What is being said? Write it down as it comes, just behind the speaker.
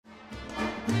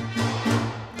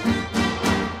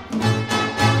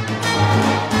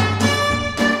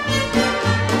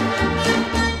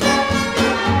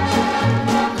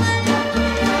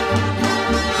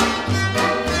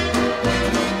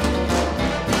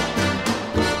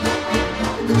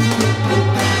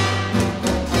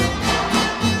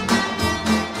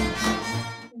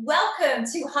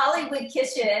Hollywood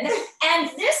Kitchen, and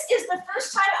this is the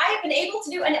first time I have been able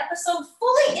to do an episode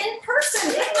fully in person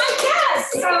with my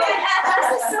guests. So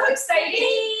this is so exciting.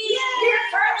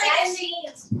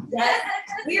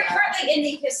 We are currently in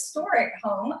the historic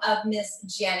home of Miss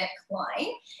Janet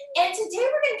Klein, and today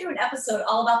we're going to do an episode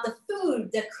all about the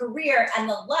food, the career, and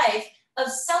the life of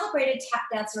celebrated tap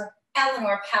dancer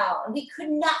Eleanor Powell. And we could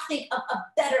not think of a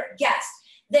better guest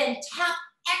than tap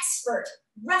expert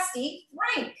Rusty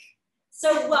Frank.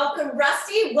 So welcome,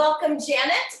 Rusty, welcome,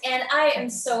 Janet, and I am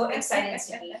so excited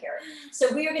to be here.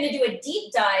 So we are going to do a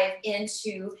deep dive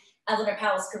into Eleanor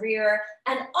Powell's career,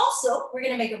 and also we're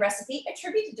going to make a recipe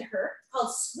attributed to her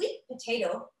called sweet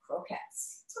potato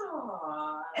croquettes.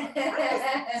 Aww,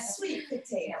 sweet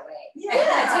potato.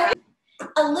 Yeah.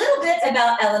 A little bit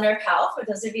about Eleanor Powell, for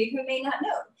those of you who may not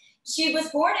know. She was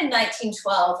born in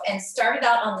 1912 and started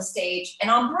out on the stage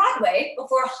and on Broadway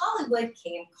before Hollywood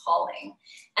came calling.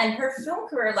 And her film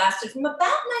career lasted from about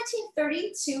 1930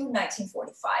 to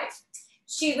 1945.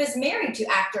 She was married to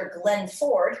actor Glenn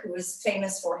Ford, who was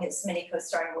famous for his many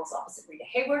co-starring roles opposite Rita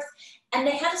Hayworth, and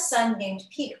they had a son named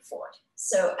Peter Ford.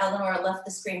 So Eleanor left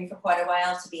the screen for quite a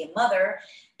while to be a mother,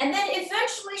 and then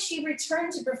eventually she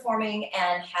returned to performing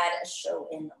and had a show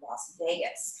in Las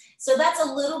Vegas. So that's a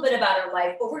little bit about her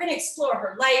life, but we're going to explore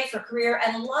her life, her career,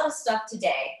 and a lot of stuff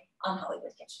today on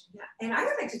Hollywood Kitchen. Yeah, and I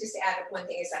would like to just add one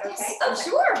thing. Is that okay? Yes. Oh,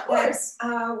 sure, of course.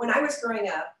 When I was growing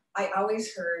up, I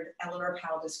always heard Eleanor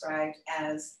Powell described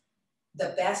as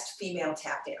the best female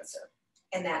tap dancer,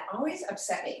 and that always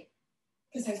upset me.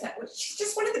 Because I thought, well, she's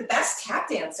just one of the best tap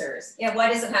dancers. Yeah, why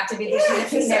does it have to be this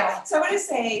female? So I want to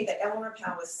say that Eleanor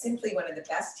Powell was simply one of the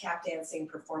best tap dancing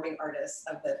performing artists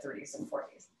of the 30s and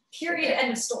 40s. Period,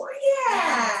 end of story.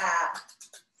 Yeah.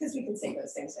 Because we can say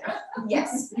those things now.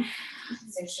 Yes.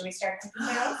 So should we start cooking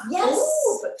now? Yes.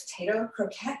 Ooh, but potato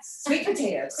croquettes. Sweet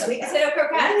potatoes. Sweet potato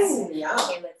croquettes. Yeah.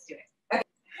 Okay, let's do it.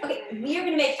 Okay, we are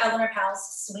going to make Eleanor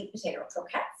Powell's sweet potato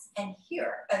croquettes, and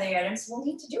here are the items we'll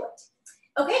need to do it.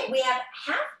 Okay, we have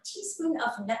 ½ teaspoon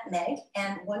of nutmeg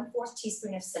and 1/4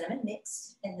 teaspoon of cinnamon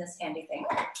mixed in this handy thing.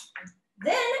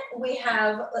 Then we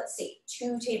have, let's see,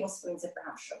 2 tablespoons of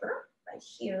brown sugar right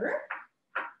here.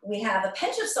 We have a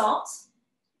pinch of salt.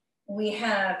 We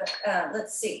have,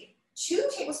 let's see, 2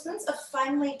 tablespoons of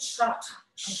finely chopped,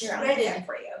 shredded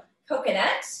for you.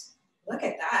 coconut. Look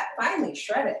at that, finely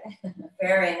shredded.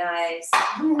 Very nice.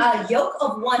 A yolk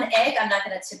of 1 egg. I'm not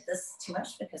going to tip this too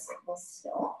much because it will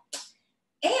spill.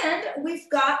 And we've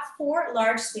got 4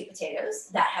 large sweet potatoes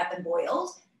that have been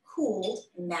boiled, cooled,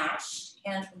 mashed,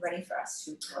 and ready for us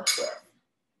to cook with.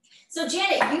 So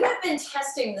Janet, you have been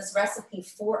testing this recipe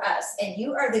for us, and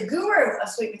you are the guru of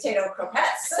sweet potato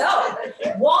croquettes. So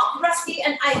walk Rusty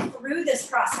and I through this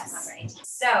process. All right.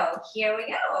 So here we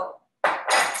go.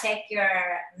 Take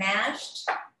your mashed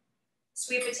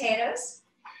sweet potatoes,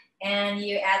 and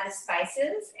you add the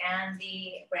spices and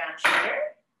the brown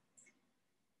sugar.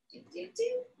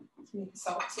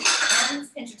 Salt. And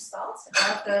pinch of salt.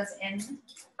 All goes in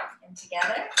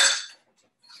together.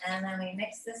 And then we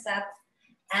mix this up.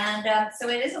 And so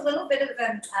it is a little bit of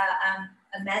a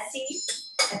messy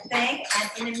thing.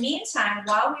 And in the meantime,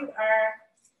 while we are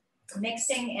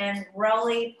mixing and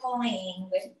roly-polying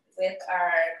with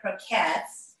our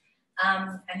croquettes,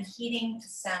 I'm heating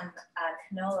some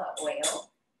canola oil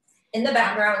In the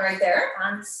background right there.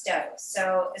 on the stove.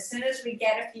 So as soon as we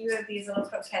get a few of these little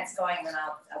croquettes going, then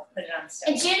I'll put it on the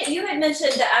stove. And Janet, you had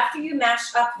mentioned that after you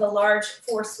mashed up the large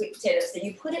 4 sweet potatoes, that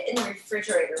you put it in the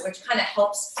refrigerator, which kind of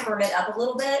helps firm it up a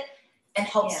little bit and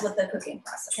helps with the cooking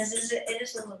process. Because it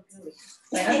is a little gooey,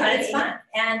 But but it's fun.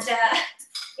 And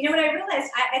you know what I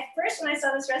realized? At first when I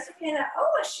saw this recipe, I thought,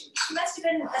 oh, she must have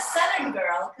been a Southern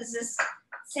girl, because this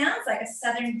sounds like a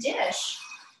Southern dish.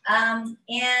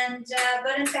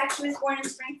 But in fact, she was born in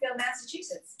Springfield,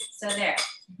 Massachusetts. So there.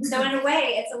 So in a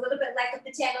way, it's a little bit like a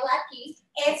potato lucky.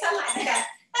 It's a like that,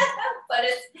 but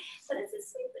it's a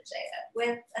sweet potato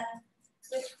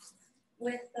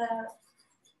with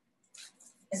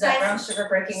Is that brown sugar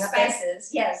breaking up? spices.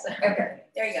 Yes. Okay.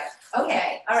 There you go.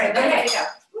 Okay. All right. So We're then- ready to go.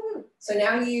 So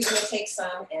now you're going to take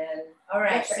some and All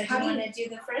right. So How do you do want to do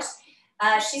the first?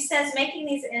 She says making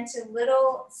these into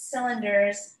little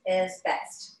cylinders is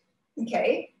best.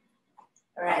 Okay.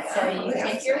 All right, so Oh, you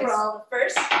that's take your nice. roll. The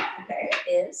first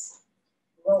is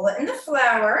Roll it in the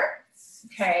flour.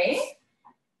 Okay.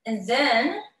 And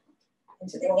then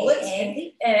into the roll it egg. in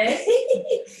the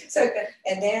egg. so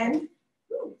and then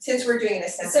since we're doing an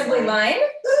Assembly line.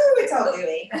 ooh, it's all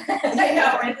gooey. I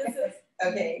know, right? This is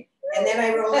Okay, and then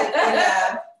I roll it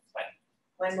in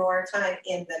one more time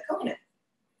in the coconut.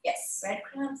 yes.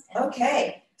 Breadcrumbs. And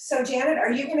Okay, So Janet,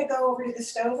 are you gonna go over to the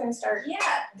stove and start? Yeah,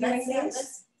 Doing let's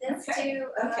these? let's Okay. do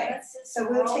Okay. let's just So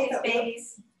we'll roll take these a-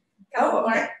 babies. Oh, More.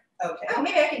 okay. Okay. Oh,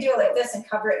 maybe I could do it like this and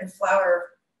cover it in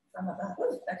flour from above.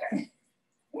 Okay.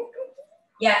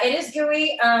 Yeah, it is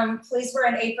gooey. Please wear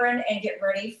an apron and get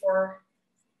ready for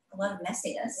a lot of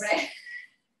messiness. Right.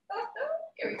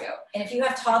 Here we go. And if you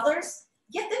have toddlers,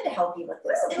 get them to help you with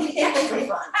this. It'll be extra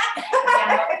fun.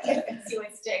 See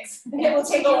what sticks. It will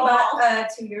take you about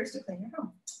 2 years to clean your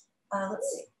home. Let's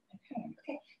see.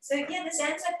 Okay. So yeah, this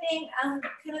ends up being kind of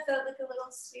like a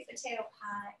little sweet potato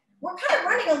pie. We're kind of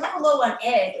running a little low on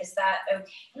egg. Is that okay?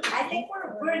 I think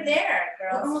we're there, We're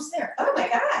girls. almost there. Oh my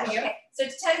gosh. Okay. So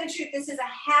to tell you the truth, this is a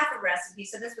half a recipe.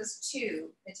 So this was 2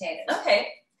 potatoes. Okay.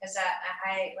 Because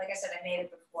I like I said, I made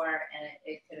it before, and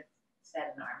it could have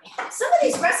fed an army. Some of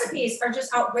these recipes are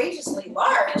just outrageously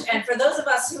large, and for those of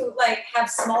us who like have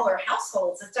smaller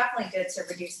households, it's definitely good to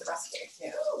reduce the recipe.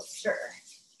 Yeah. Sure.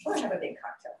 We'll have a big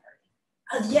cocktail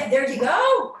party. Yeah, there you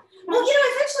go. Well,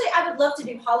 eventually I would love to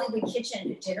do Hollywood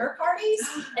Kitchen dinner parties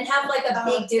and have like a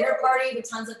big dinner party with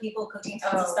tons of people cooking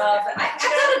tons of stuff. And I've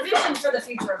got a vision for the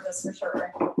future of this for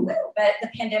sure. But the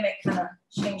pandemic kind of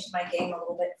changed my game a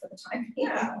little bit for the time being.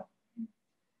 Yeah.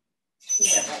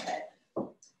 Yeah, my head.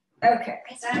 Okay.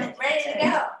 So I'm ready to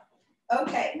go.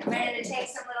 Okay. I'm ready to take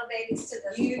some little babies to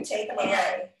the You take them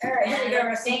Yeah. away. All right, here we go, and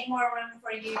Rusty. make more room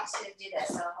for you to do this.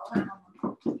 So hold on.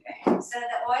 Okay. So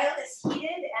the oil is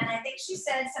heated, and I think she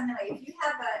said something like, if you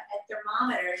have a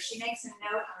thermometer, she makes a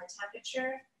note on the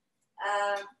temperature.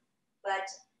 But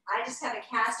I just have a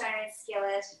cast iron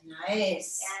skillet,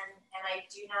 Nice. and I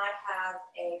do not have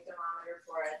a thermometer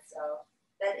for it. So,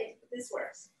 but this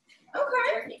works.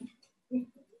 Okay.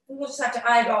 We'll just have to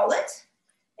eyeball it.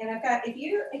 And I've got,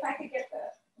 if I could get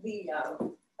the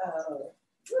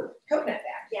coconut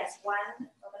back. Yes, one. And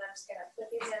then I'm just gonna put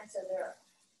these in so they're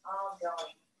all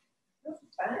going.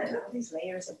 Fun. All these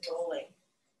layers of rolling.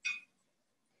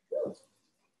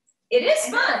 It is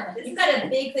fun. You've got a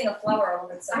big thing of flour all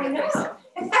over the side. I know.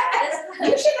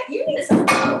 This You need This some.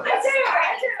 is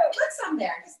I do. Put some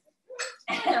there.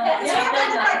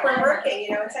 Like we're working,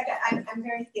 it's like I'm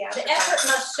very theatrical. The effort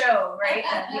must show, right?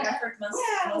 The effort must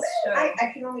show.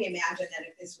 I can only imagine that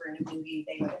if this were in a movie,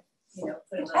 they would,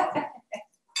 put a little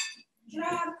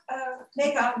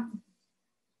makeup.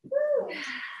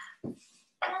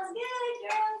 Sounds good,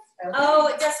 girls. Oh,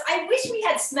 it does. I wish we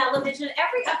had smell-o-vision.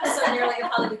 Every episode nearly of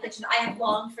Hollywood Kitchen, I have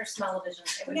longed for smell-o-vision.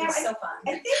 It would be so fun.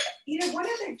 I think, one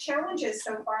of the challenges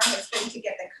so far has been to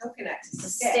get the coconut to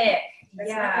stick. Yeah,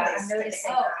 It's not really I'm noticing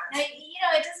sticking.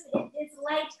 Now, that. it doesn't. It's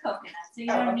light coconut, so you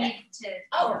don't okay. need to.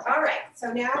 Oh, all right.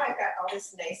 So now I've got all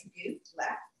this nice goop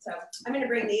left. So I'm going to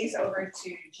bring these over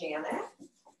to Janet.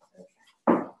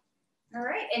 All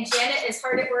right, and Janet is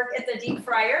hard at work at the deep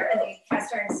fryer and the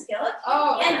cast iron skillet.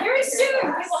 Oh, And very soon we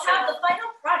will have the final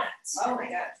product. Oh my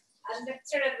God. I'm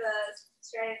sort of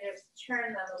starting to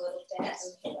turn them a little bit.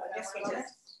 Yes, we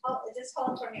Just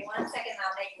hold for me 1 second.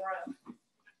 I'll make room.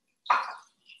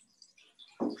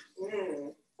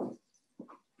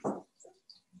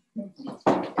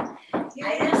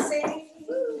 I didn't say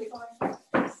anything.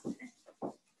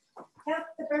 Help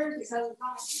the bird is on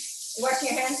fire. You washing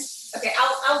your hands? Okay,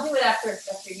 I'll do it after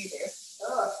you do.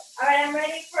 Oh. All right, I'm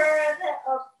ready for the.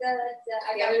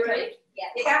 I got You room. ready? Yeah.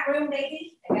 You got room,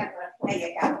 baby? I got room. There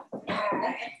you go. I'm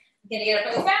gonna get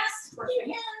up really fast. Wash your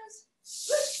hands.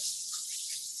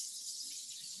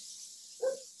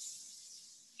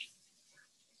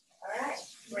 All right.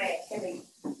 Great. Can we?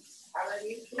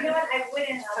 You know what? I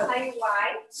wouldn't. I'll tell you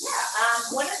why.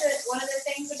 Yeah. One of the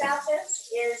things about this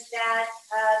is that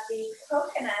the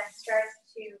coconut starts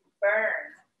to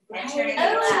burn and turn into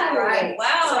black. Right.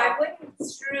 Wow. So I wouldn't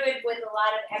strew it with a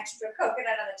lot of extra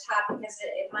coconut on the top because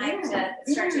it might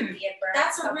start to be a burnt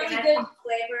That's a coconut really good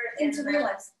flavor thing to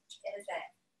realize. in the thing.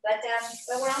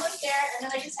 But we're almost there, and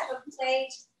then I just have a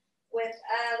plate with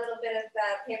a little bit of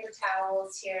paper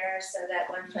towels here so that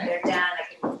when they're done, I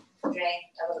can drain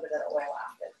a little bit of the oil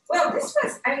off it. Well, this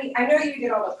was, I know you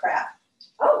did all the prep.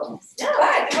 Oh, No.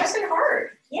 but it wasn't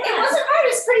hard. Yeah. It wasn't hard.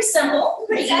 It's pretty simple,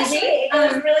 pretty Actually, easy. it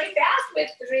goes really fast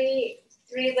with three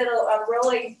little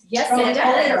rolling. Yes, Rolling it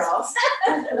does. girls.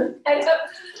 I know.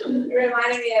 It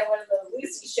reminded me of one of the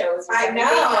Lucy shows. I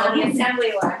know. The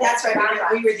assembly line. That's right.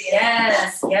 We were the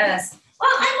Yes, yes. Well,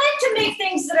 I like to make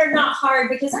things that are not hard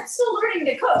because I'm still learning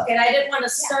to cook, and I didn't want to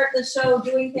start the show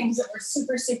doing things that were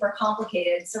super, super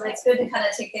complicated. So it's good to kind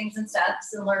of take things in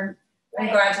steps and learn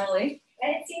gradually.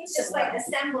 And it seems just like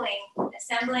assembling,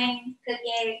 cooking,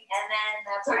 and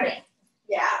then parting.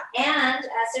 Yeah. And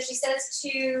so she says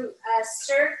to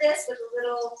serve this with a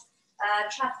little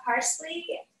chopped parsley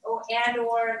or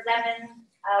lemon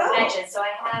wedges. So I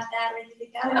have that ready to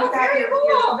go. Oh, very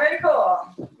cool. Very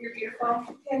cool. You're beautiful.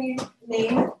 Can you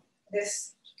name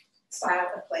this style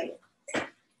of plate?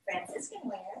 Franciscan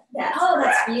ware. Oh,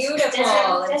 that's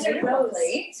beautiful. Desert rose.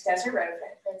 Desert rose.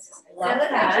 Love Look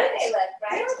how that. cute they look,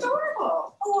 right? They're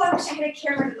adorable. Oh, I wish I had a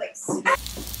camera to like see.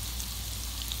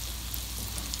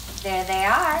 There they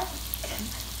are.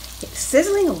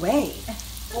 Sizzling away.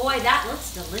 Boy, that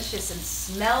looks delicious and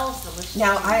smells delicious.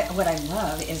 Now, what I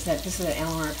love is that this is an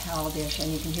Eleanor Powell dish,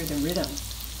 and you can hear the rhythm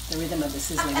of the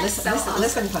sizzling. Listen, So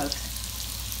listen, folks.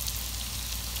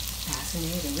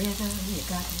 Fascinating rhythm, you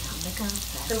got it on the go.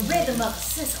 The rhythm of the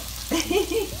sizzle.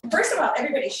 First of all,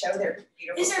 everybody show their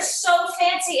beautiful. These are so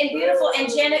fancy and beautiful, and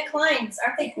Janet Klein's.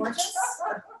 Aren't they gorgeous?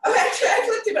 Oh, actually, I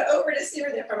flipped it over to see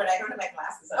where they're from, but I don't have my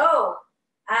glasses on. Oh,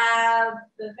 I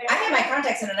I have my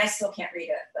contacts in and I still can't read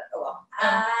it, but oh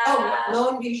well.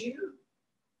 L'On Bijou.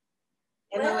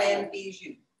 L'On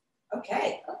Bijou.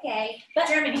 Okay. okay. But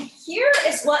Germany. here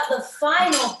is what the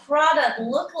final product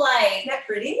looked like. Isn't that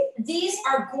pretty? These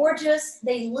are gorgeous.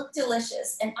 They look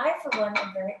delicious. And I, for one,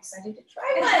 am very excited to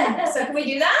try one. So can we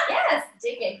do that? Yes,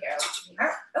 dig it, girl.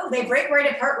 Oh, they break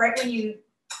right apart right when you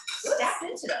step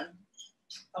into them.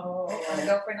 Oh. Want to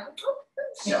go for another?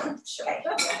 Sure. Sure.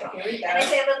 Okay. Here we And I go.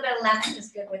 say a little bit of lemon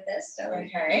is good with this. So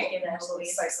Okay. give it A a little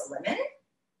squeeze. slice of lemon.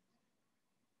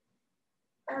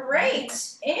 All right.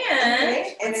 And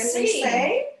Okay, and let's as we see.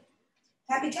 say,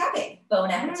 happy tapping. Bon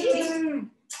appetit.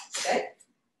 Good.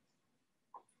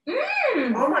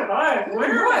 Mm. Oh my God. Oh my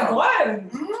God.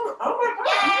 Oh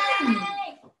my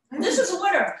Yay! This is a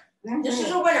winner. God. This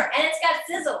is a winner. And it's got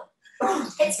sizzle.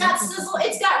 It's got sizzle,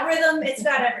 it's got rhythm, it's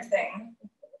got everything.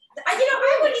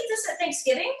 I would eat this at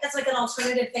Thanksgiving. That's like an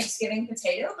alternative Thanksgiving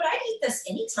potato, but I'd eat this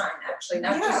anytime actually,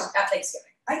 not just at Thanksgiving.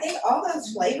 I think all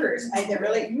those flavors, they're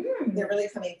really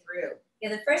coming through. Yeah,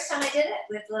 the first time I did it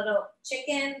with little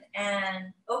chicken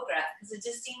and okra, because it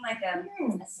just seemed like a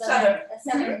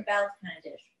southern belle kind of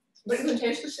dish. But you can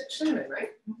taste the cinnamon, right?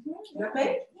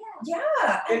 Nutmeg? Yeah,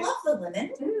 I love the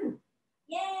lemon.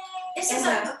 Yay! This is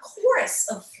a chorus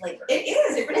of flavor. It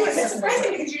is. It really is. It's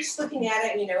surprising because you're just looking at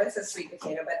it and you know it's a sweet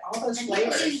potato, but all those And people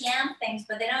do flavors. yam things,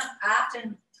 but they don't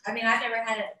often. I mean, I've never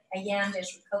had a yam dish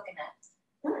with coconut.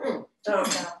 Mm-mm. So, Oh.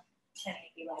 kind of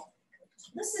make you like.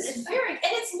 This is very, and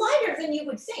it's lighter than you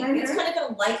would think. It's kind of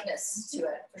got a lightness to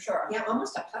it, for sure. Yeah,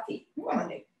 almost a puffy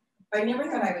quality. I never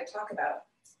thought I would talk about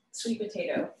sweet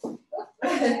potato.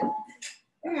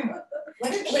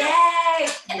 Yay!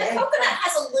 And the Yay. coconut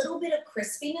has a little bit of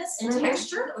crispiness and Mhm.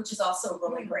 texture, which is also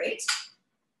really great.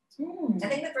 I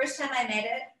think the first time I made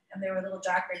it, and they were a little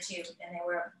darker too, and they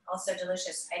were also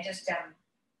delicious. I just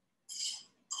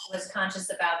was conscious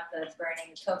about the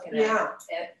burning coconut.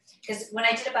 Yeah. Because when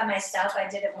I did it by myself, I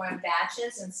did it more in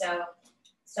batches, and so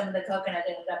some of the coconut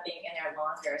ended up being in there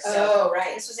longer. So Oh,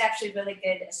 right. this was actually really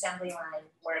good assembly line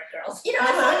work, girls. You know,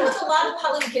 I find with a lot of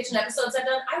Hollywood Kitchen episodes I've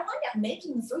done, I wind up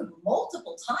making the food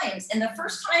multiple times, and the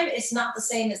first time it's not the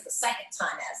same as the second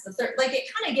time as the third. Like it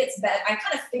kind of gets better. I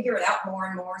kind of figure it out more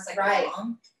and more as I go Right.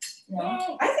 along. No.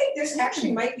 Yay. I think this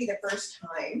actually might be the first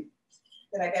time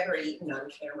that I've ever eaten on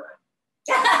camera.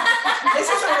 This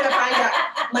is what I'm gonna find out.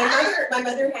 My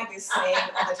mother had this saying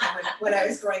all the time when I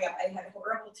was growing up. I had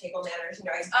horrible table manners. You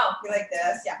know, I'd be like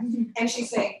this, yeah. And she'd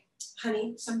say,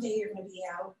 "Honey, someday you're gonna be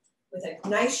out with a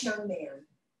nice young man."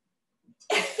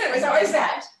 It was always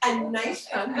that, a nice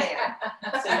young man.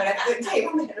 So you have good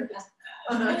table manners.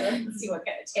 Let's see what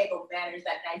kind of table manners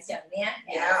that nice young man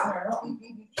has. Yeah.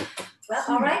 Well,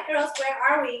 all right, girls, where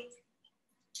are we?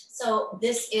 So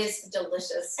this is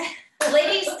delicious.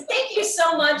 Ladies, thank you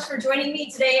so much for joining me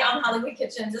today on Hollywood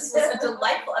Kitchen. This was a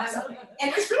delightful episode. And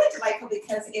it was really delightful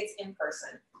because it's in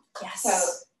person. Yes.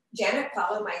 So Janet,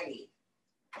 follow my lead.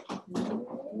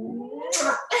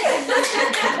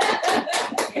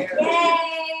 Yay!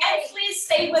 And please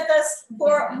stay with us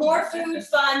for more food,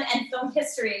 fun, and film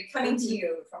history coming to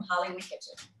you from Hollywood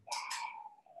Kitchen.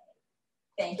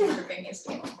 Thank you for bringing us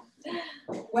together.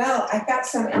 Well, I've got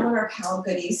some Eleanor Powell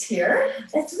goodies here.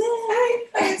 That's it.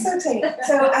 It's so exciting.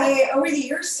 So over the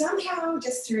years, somehow,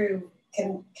 just through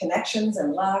connections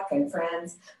and luck and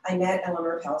friends, I met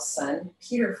Eleanor Powell's son,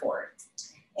 Peter Ford.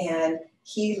 And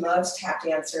he loves tap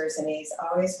dancers, and he's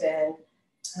always been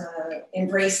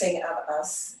embracing of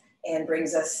us and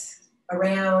brings us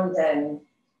around and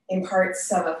imparts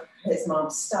some of his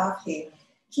mom's stuff. He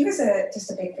was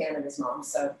just a big fan of his mom,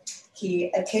 so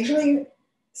he occasionally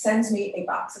sends me a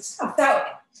box of stuff. So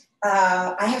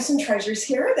I have some treasures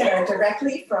here that are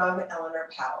directly from Eleanor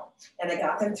Powell, and I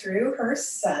got them through her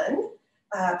son,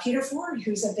 Peter Ford,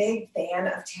 who's a big fan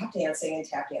of tap dancing and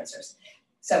tap dancers.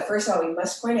 So first of all, we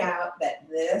must point out that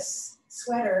this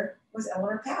sweater was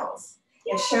Eleanor Powell's.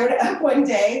 It showed up one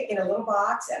day in a little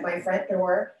box at my front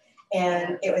door,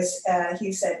 and it was,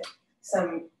 he said,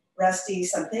 some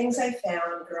things I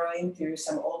found growing through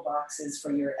some old boxes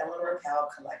for your Eleanor Powell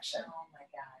collection. Oh my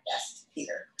gosh. Yes,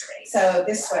 Peter. So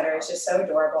this sweater is just so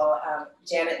adorable.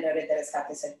 Janet noted that it's got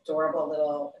this adorable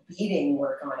little beading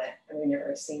work on it, and we've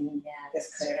never seen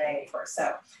this kind of thing before.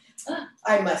 So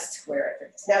I must wear it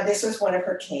for this. Now this was one of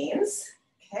her canes.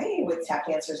 Okay, with tap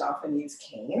dancers often use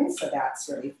canes, so that's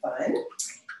really fun.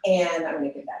 And I'm going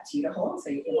to give that to you to hold, so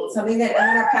you can hold something that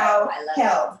Eleanor Powell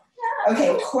held. Okay,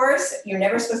 of course, you're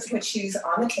never supposed to put shoes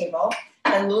on the table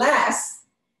unless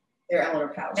they're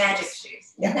Eleanor Powell Magic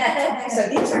shoes. Yeah. So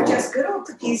these are just good old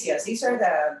Capezios. These are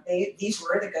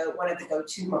one of the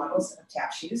go-to models of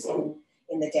tap shoes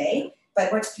in the day.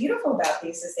 But what's beautiful about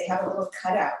these is they have a little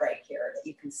cutout right here that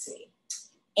you can see.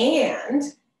 And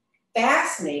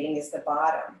fascinating is the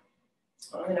bottom.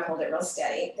 I'm going to hold it real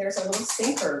steady. There's a little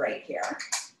sinker right here,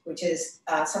 which is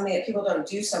something that people don't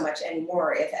do so much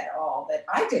anymore, if at all. But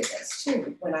I did this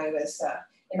too when I was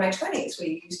in my 20s.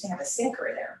 We used to have a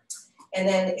sinker there. And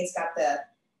then it's got the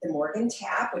Morgan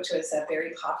tap, which was a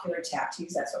very popular tap to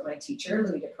use. That's what my teacher,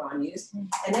 Louis Dupron, used.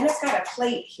 And then it's got a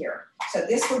plate here. So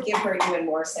this will give her even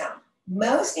more sound.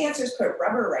 Most dancers put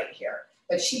rubber right here,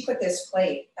 but she put this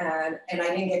plate, and I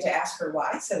didn't get to ask her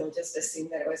why, so we'll just assume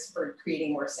that it was for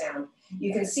creating more sound.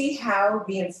 You can see how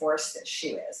reinforced this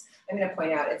shoe is. I'm going to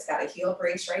point out it's got a heel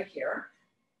brace right here.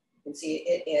 You can see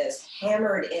it is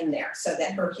hammered in there so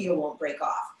that her heel won't break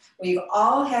off. We've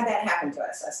all had that happen to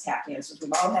us tap dancers.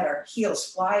 We've all had our heels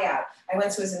fly out. I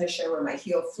once was in a show where my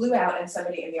heel flew out and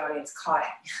somebody in the audience caught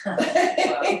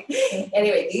it.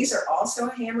 Anyway, these are also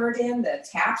hammered in. The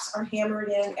taps are hammered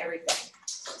in, everything.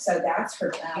 So that's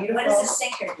her beautiful. What does a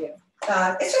sinker do?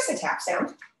 It's just a tap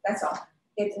sound, that's all.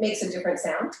 It makes a different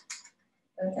sound,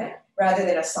 okay? Rather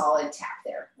than a solid tap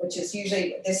there, which is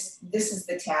usually, this is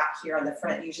the tap here on the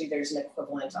front. Usually there's an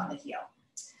equivalent on the heel.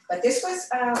 But this was,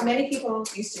 many people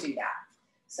used to do that.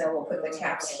 So we'll put the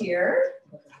taps here.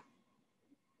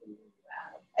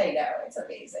 I know, it's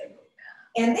amazing.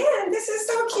 And then this is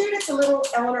so cute. It's a little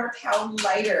Eleanor Powell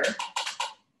lighter.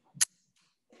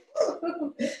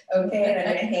 Okay, and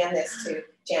I'm going to hand this to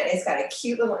Janet. It's got a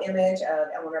cute little image of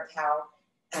Eleanor Powell,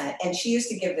 and she used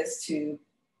to give this to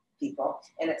people,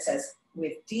 and it says,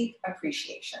 "With deep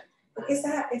appreciation." Look, is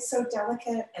that? It's so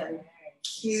delicate and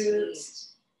cute.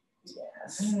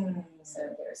 Yes. So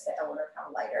there's the Eleanor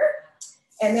Powell lighter.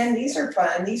 And then these are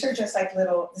fun. These are just like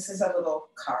little, this is a little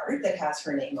card that has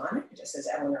her name on it. It just says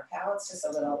Eleanor Powell. It's just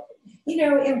a little, you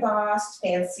know, embossed,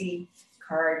 fancy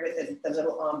card with the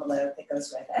little envelope that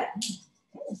goes with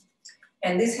it.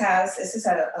 And this is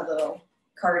a little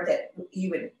card that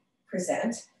you would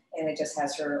present, and it just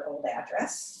has her old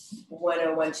address,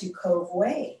 1012 Cove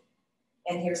Way.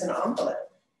 And here's an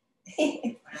envelope.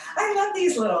 I love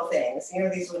these little things, you know,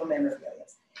 these little memorabilia.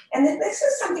 And then this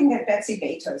is something that Betsy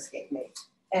Betos gave me.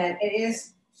 And it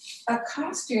is a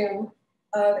costume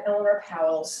of Eleanor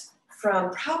Powell's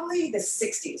from probably the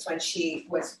 60s when she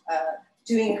was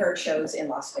doing her shows in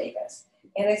Las Vegas.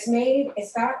 And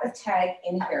it's got a tag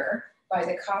in here by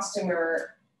the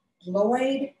costumer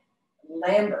Lloyd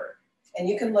Lambert. And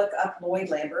you can look up Lloyd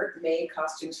Lambert, made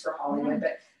costumes for Hollywood.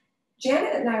 But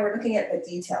Janet and I were looking at the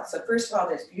details. So first of all,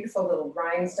 there's beautiful little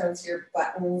rhinestones here,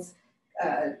 buttons,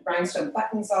 rhinestone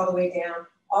buttons all the way down.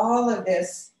 All of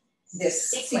this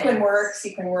sequin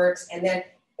works, and then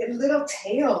little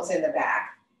tails in the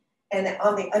back. And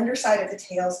on the underside of the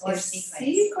tails is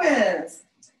sequins.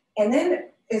 And then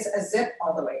is a zip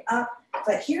all the way up.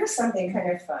 But here's something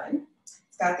kind of fun.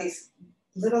 It's got these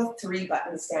little 3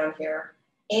 buttons down here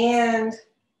and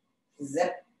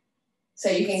zip. So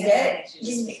you can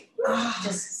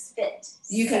just fit.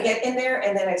 You can get in there,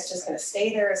 and then it's just going to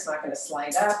stay there. It's not going to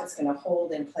slide up. It's going to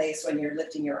hold in place when you're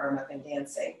lifting your arm up and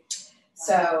dancing.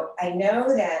 So I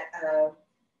know that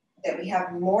that we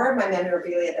have more of my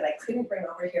memorabilia that I couldn't bring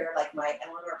over here, like my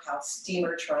Eleanor Powell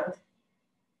steamer trunk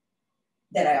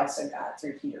that I also got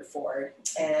through Peter Ford,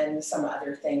 and some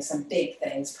other things, some big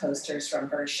things, posters from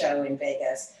her show in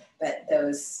Vegas. But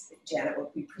those Janet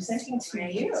will be presenting to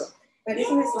you. But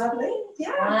isn't this lovely?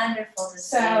 Yeah. Wonderful to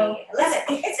see. So I love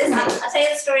it. I'll tell you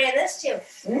the story of this too.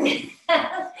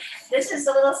 This is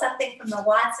a little something from the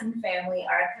Watson family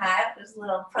archive. There's a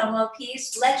little promo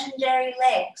piece, Legendary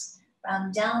Legs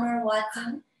from Delmer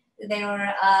Watson.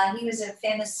 He was a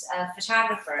famous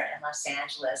photographer in Los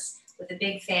Angeles with a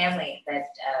big family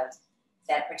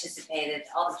that participated,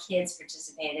 all the kids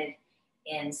participated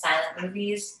in silent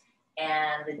movies.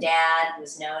 And the dad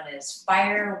was known as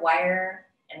Fire, Wire,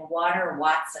 and Water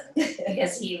Watson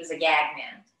because he was a gag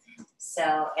man.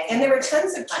 So, and there were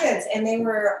tons of kids, and they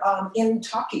were in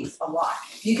talkies a lot.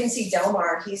 You can see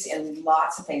Delmar, he's in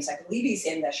lots of things. I believe he's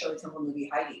in the Shirley Temple movie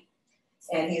Heidi.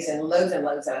 And he's in loads and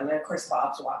loads of them. And of course,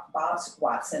 Bob's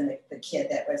Watson, the kid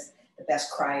that was the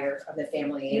best crier of the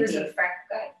family. He was a freck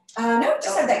guy? No,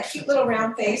 just had that cute little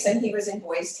round face, and he was in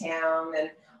Boys Town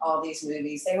and all these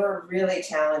movies. They were really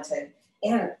talented.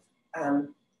 And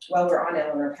well, we're on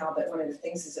Eleanor Powell, but one of the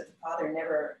things is that the father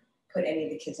never put any of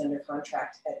the kids under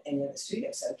contract at any of the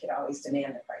studios, so he could always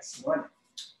demand the price he wanted.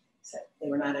 So they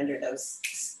were not under those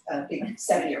big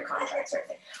 7-year contracts or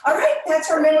anything. All right, that's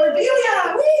our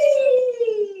memorabilia.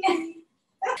 Whee!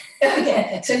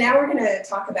 Okay, so now we're going to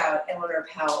talk about Eleanor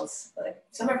Powell's,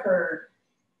 some of her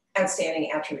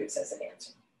outstanding attributes as a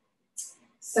dancer.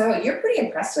 So you're pretty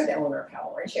impressed with Eleanor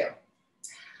Powell, aren't you?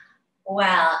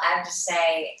 Well, I have to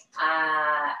say,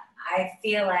 I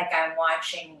feel like I'm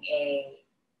watching a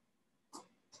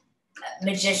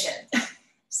magician.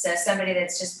 So somebody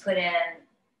that's just put in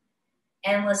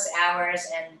endless hours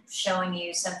and showing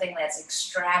you something that's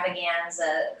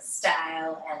extravaganza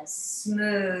style and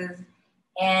smooth,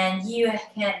 and you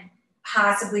can't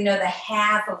possibly know the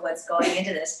half of what's going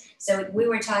into this. So we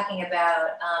were talking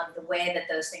about the way that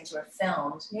those things were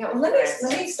filmed. Yeah, well, let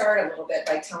me start a little bit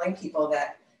by telling people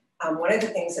that one of the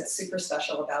things that's super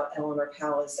special about Eleanor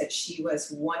Powell is that she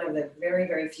was one of the very,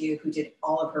 very few who did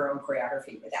all of her own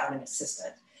choreography without an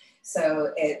assistant.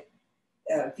 So if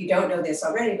you don't know this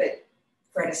already, but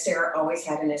Fred Astaire always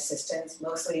had an assistant.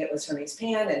 Mostly it was Hermes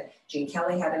Pan, and Gene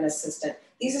Kelly had an assistant.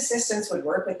 These assistants would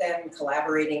work with them,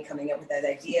 collaborating, coming up with those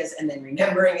ideas, and then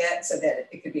remembering it so that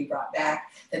it could be brought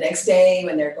back the next day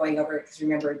when they're going over it. Because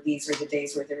remember, these were the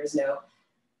days where there was no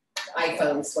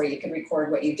iPhones where you could record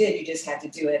what you did. You just had to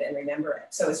do it and remember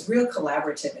it. So it's real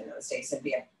collaborative in those days. There'd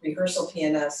be a rehearsal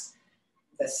pianist,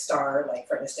 the star like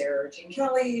Fred Astaire or Gene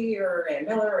Kelly or Ann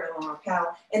Miller or Eleanor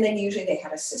Powell, and then usually they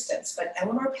had assistants. But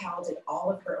Eleanor Powell did all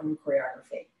of her own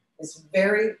choreography. It's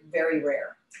very, very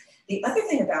rare. The other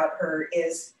thing about her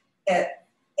is,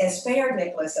 as Bayard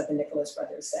Nicholas of the Nicholas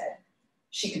Brothers said,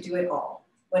 she could do it all.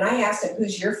 When I asked him,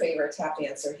 who's your favorite tap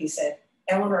dancer, he said,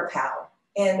 Eleanor Powell.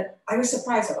 And I was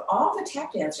surprised, of all the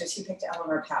tap dancers, he picked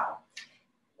Eleanor Powell.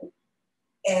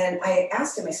 And I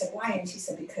asked him, I said, why? And he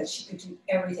said, because she could do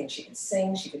everything. She could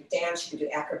sing, she could dance, she could do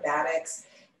acrobatics.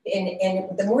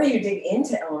 And the more you dig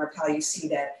into Eleanor Powell, you see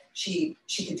that she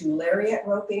could do lariat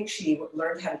roping. She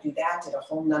learned how to do that, did a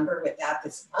whole number with that.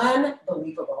 That's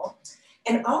unbelievable.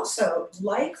 And also,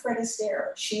 like Fred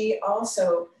Astaire, she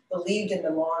also believed in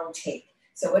the long take.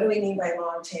 So what do we mean by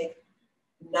long take?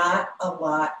 Not a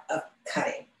lot of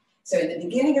cutting. So in the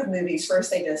beginning of movies,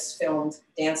 first they just filmed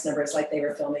dance numbers like they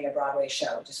were filming a Broadway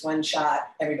show, just one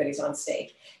shot, everybody's on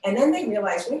stage. And then they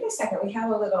realized, wait a second, we have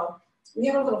a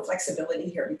little flexibility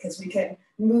here because we can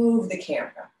move the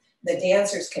camera. The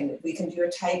dancers can move, we can do a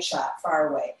tight shot far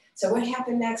away. So what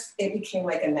happened next? It became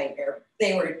like a nightmare.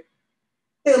 They were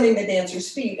filming the dancers'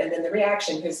 feet and then the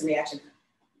reaction, here's the reaction.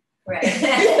 Right,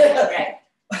 right.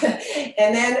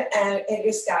 And then it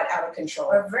just got out of control.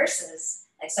 Or versus,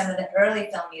 like some of the early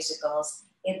film musicals,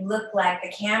 it looked like the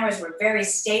cameras were very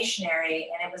stationary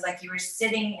and it was like you were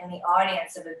sitting in the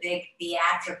audience of a big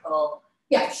theatrical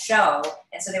show.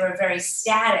 And so they were very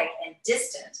static and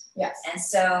distant. Yes. And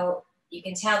so you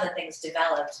can tell that things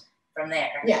developed from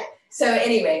there. Yeah. So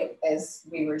anyway, as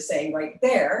we were saying right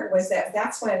there, was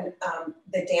that's when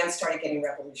the dance started getting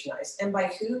revolutionized. And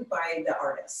by who? By the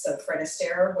artists. So Fred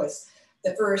Astaire was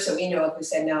the first, so we know of, who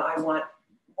said, no, I want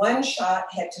one shot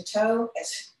head to toe,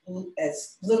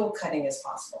 as little cutting as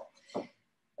possible.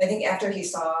 I think after he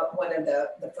saw one of the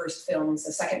first films,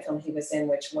 the second film he was in,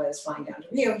 which was Flying Down to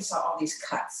Rio, he saw all these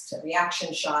cuts to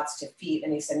reaction shots to feet.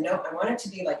 And he said, no, I want it to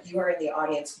be like you are in the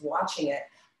audience watching it,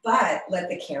 but let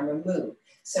the camera move.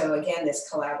 So again, this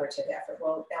collaborative effort.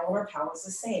 Well, Eleanor Powell is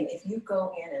the same. If you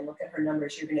go in and look at her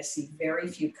numbers, you're going to see very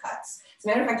few cuts. As a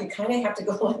matter of fact, you kind of have to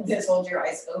go like this, hold your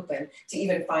eyes open to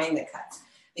even find the cuts,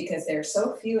 because they're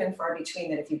so few and far between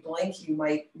that if you blink, you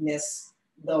might miss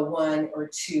the one or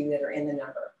two that are in the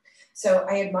number. So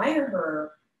I admire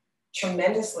her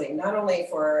tremendously, not only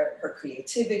for her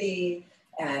creativity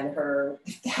and her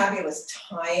fabulous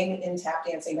time in tap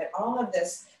dancing, but all of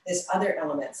this other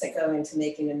elements that go into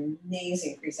making an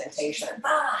amazing presentation.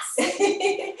 Boss.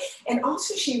 And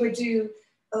also she would do,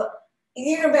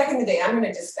 back in the day, I'm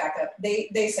gonna just back up.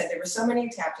 They said there were so many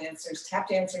tap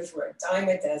dancers were a dime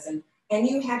a dozen, and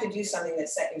you had to do something that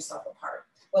set yourself apart.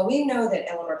 Well, we know that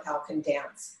Eleanor Powell can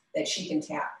dance, that she can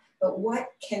tap, but what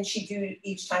can she do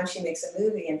each time she makes a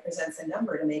movie and presents a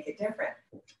number to make it different?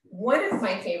 One of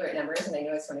my favorite numbers, and I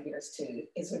know it's one of yours too,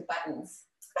 is with Buttons.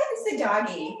 Buttons the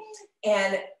doggy.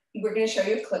 And we're going to show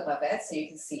you a clip of it so you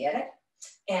can see it.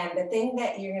 And the thing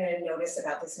that you're going to notice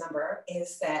about this number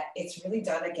is that it's really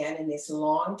done again in these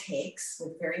long takes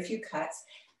with very few cuts.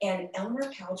 And Eleanor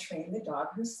Powell trained the dog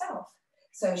herself.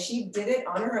 So she did it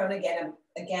on her own again,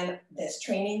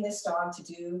 training this dog to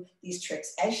do these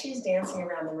tricks as she's dancing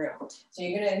around the room. So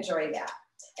you're going to enjoy that.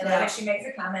 And then she makes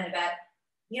a comment about,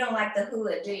 you don't like the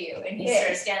hula, do you? And he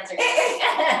sort of stands there.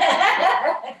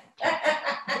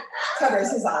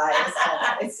 Covers his eyes.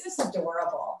 It's just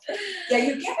adorable. Yeah,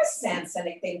 you get a sense, and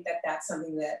I think that that's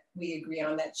something that we agree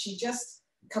on, that she just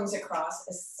comes across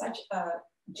as such a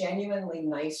genuinely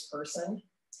nice person.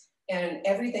 And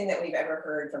everything that we've ever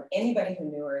heard from anybody who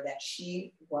knew her, that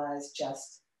she was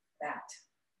just that,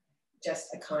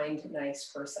 just a kind,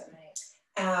 nice person.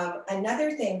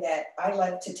 Another thing that I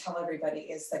like to tell everybody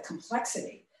is the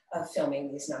complexity of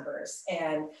filming these numbers.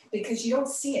 And because you don't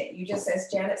see it, you just, as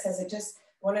Janet says, it just,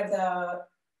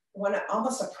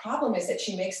 almost a problem is that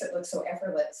she makes it look so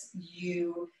effortless.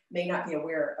 You may not be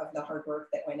aware of the hard work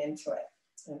that went into it.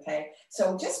 Okay,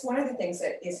 so just one of the things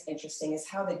that is interesting is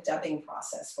how the dubbing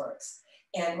process works.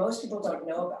 And most people don't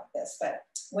know about this, but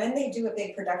when they do a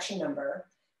big production number,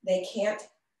 they can't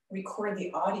record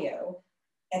the audio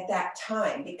at that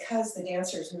time because the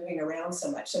dancer is moving around so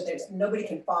much. So nobody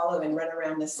can follow and run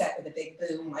around the set with a big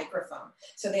boom microphone.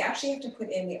 So they actually have to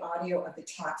put in the audio of the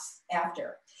taps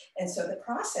after. And so the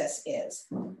process is,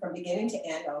 from beginning to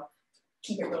end, I'll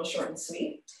keep it real short and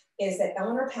sweet, is that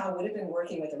Eleanor Powell would have been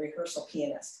working with a rehearsal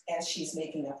pianist as she's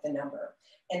making up the number.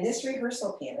 And this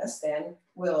rehearsal pianist then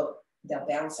they'll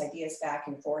bounce ideas back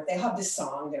and forth. They have this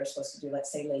song they're supposed to do,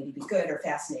 let's say Lady Be Good or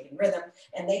Fascinating Rhythm,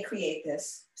 and they create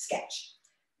this sketch.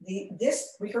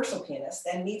 This rehearsal pianist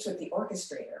then meets with the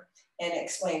orchestrator and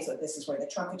explains that this is where the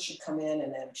trumpet should come in,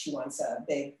 and then she wants a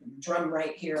big drum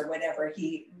right here or whatever.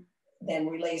 He then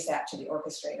relays that to the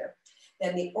orchestrator.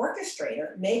 Then the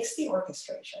orchestrator makes the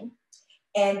orchestration,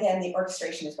 and then the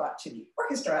orchestration is brought to the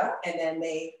orchestra, and then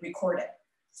they record it.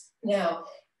 Now,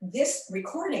 this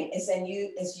recording is then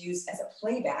used as a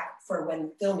playback for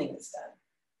when filming is done.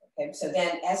 Okay, so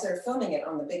then as they're filming it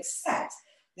on the big set,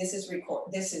 this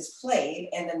is played,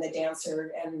 and then the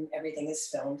dancer and everything is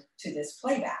filmed to this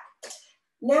playback.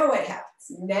 Now what happens?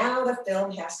 Now the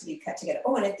film has to be cut together.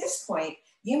 Oh, and at this point,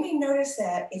 you may notice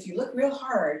that if you look real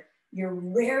hard, you're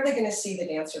rarely going to see the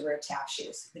dancer wear tap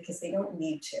shoes because they don't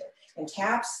need to. And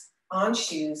taps on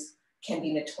shoes can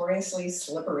be notoriously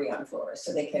slippery on floors.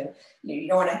 So they can, you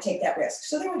don't want to take that risk.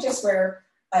 So they would just wear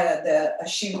a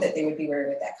shoe that they would be wearing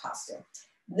with that costume.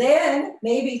 Then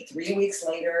maybe 3 weeks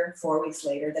later, 4 weeks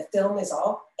later, the film is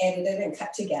all edited and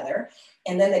cut together.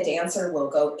 And then the dancer will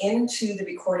go into the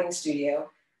recording studio.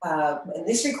 And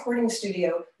this recording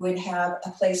studio would have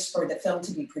a place for the film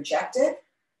to be projected.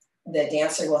 The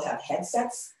dancer will have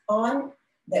headsets on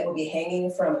that will be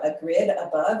hanging from a grid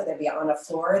above. They'll be on a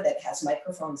floor that has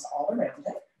microphones all around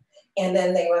it. And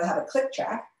then they will have a click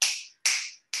track,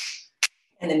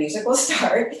 and the music will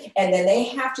start, and then they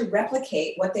have to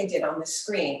replicate what they did on the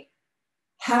screen.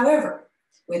 However,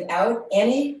 without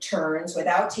any turns,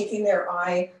 without taking their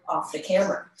eye off the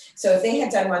camera. So if they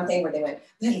had done one thing where they went,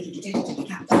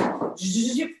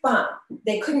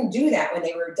 they couldn't do that when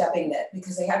they were dubbing it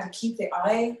because they had to keep the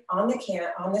eye on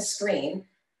the screen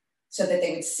so that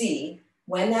they would see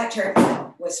when that turn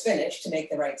was finished to make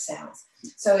the right sounds.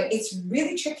 So it's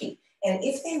really tricky. And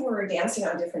if they were dancing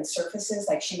on different surfaces,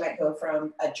 like she might go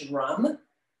from a drum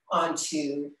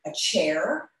onto a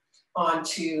chair,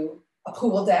 onto a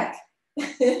pool deck,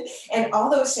 and all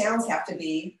those sounds have to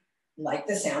be like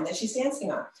the sound that she's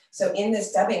dancing on. So in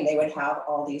this dubbing, they would have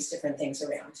all these different things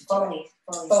around.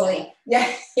 Foley.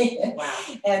 Yeah. Wow.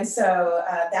 And so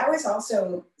that was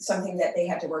also something that they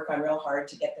had to work on real hard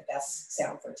to get the best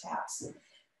sound for taps.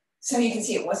 So you can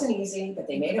see it wasn't easy, but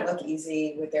they made it look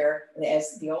easy with their,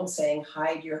 as the old saying,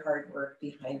 hide your hard work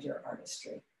behind your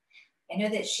artistry. I know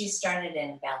that she started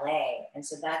in ballet, and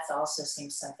so that's also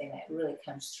seems something that really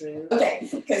comes through. Okay,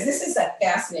 because this is a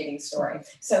fascinating story.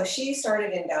 So she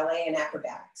started in ballet and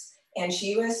acrobatics, and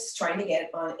she was trying to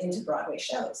get into Broadway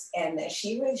shows, and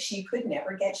she could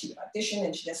never get, she would audition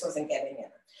and she just wasn't getting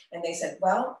in. And they said,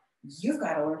 well, you've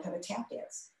got to learn how to tap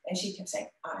dance. And she kept saying,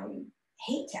 I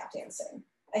hate tap dancing.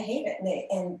 I hate it.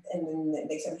 And then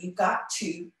they said, you've got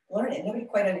to learn it. Nobody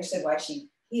quite understood why she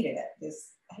hated it.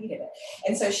 I hated it.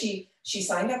 And so she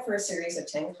signed up for a series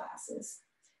of 10 classes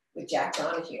with Jack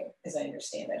Donahue, as I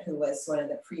understand it, who was one of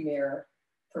the premier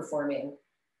performing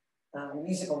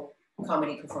musical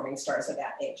comedy performing stars of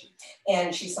that age.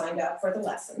 And she signed up for the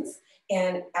lessons.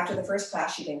 And after the first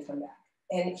class, she didn't come back.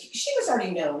 And she was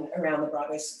already known around the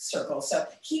Broadway circle. So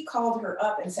he called her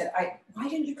up and said, why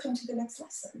didn't you come to the next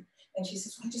lesson? And she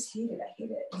says, well, I just hate it. I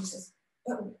hate it. And he says,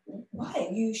 but why?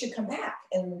 You should come back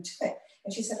and do it.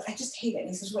 And she said, I just hate it. And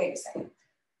he says, wait a second.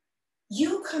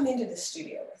 You come into the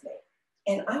studio with me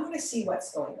and I want to see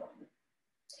what's going on.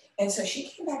 And so she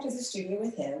came back to the studio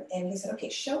with him and he said, okay,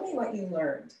 show me what you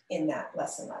learned in that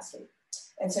lesson last week.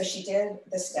 And so she did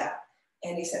the step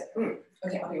and he said,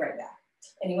 okay, I'll be right back.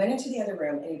 And he went into the other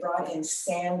room and he brought in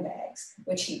sandbags,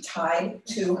 which he tied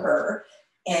to her,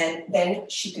 and then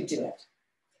she could do it.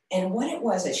 And what it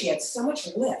was that she had so much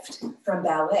lift from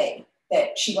ballet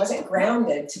that she wasn't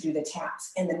grounded to do the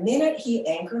taps. And the minute he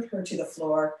anchored her to the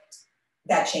floor,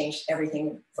 that changed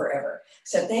everything forever.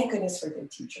 So thank goodness for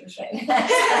good teachers,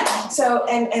 right? So,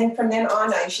 and from then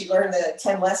on, she learned the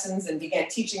 10 lessons and began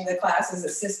teaching the classes,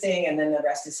 assisting, and then the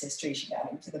rest is history. She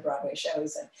got into the Broadway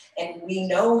shows, and we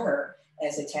know her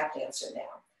as a tap dancer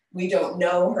now. We don't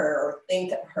know her or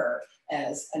think of her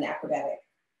as an acrobatic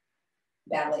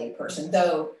ballet person,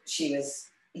 though she was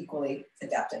equally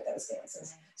adept at those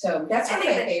dances. So that's one of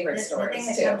my favorite stories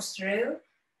the thing that comes through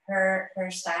her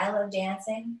style of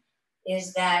dancing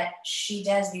is that she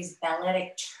does these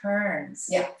balletic turns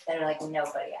that are like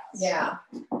nobody else. Yeah,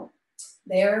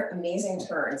 they're amazing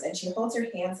turns, and she holds her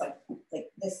hands like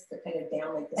this, kind of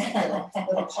down like this,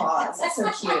 little paws. It's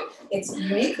so cute. It's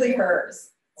uniquely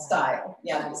hers style.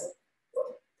 Yeah.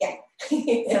 Yeah.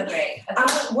 So great.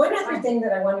 One other thing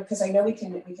that I wanted, because I know we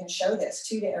can show this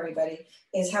too to everybody,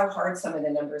 is how hard some of the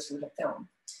numbers were to film.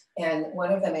 And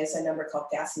one of them is a number called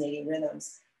Fascinating Rhythm.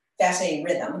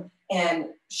 And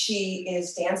she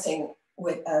is dancing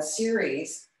with a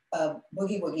series of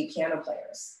boogie woogie piano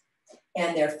players.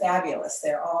 And they're fabulous.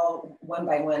 They're all one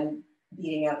by one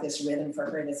beating out this rhythm for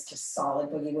her. And it's just solid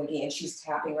boogie woogie. And she's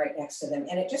tapping right next to them.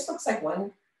 And it just looks like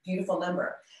one beautiful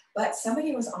number. But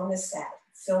somebody was on the set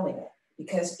filming it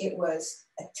because it was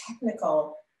a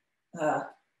technical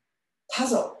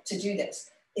puzzle to do this.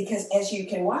 Because as you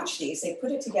can watch these, they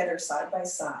put it together side by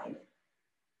side.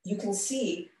 You can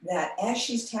see that as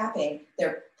she's tapping,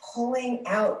 they're pulling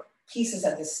out pieces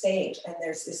of the stage. And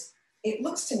there's this, it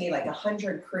looks to me like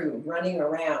 100 crew running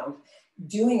around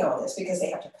doing all this because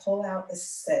they have to pull out the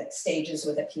stages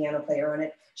with a piano player on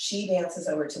it. She dances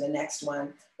over to the next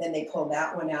one. Then they pull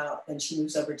that one out. Then she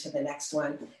moves over to the next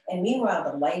one. And meanwhile,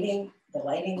 the lighting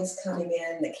is coming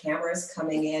in, the camera's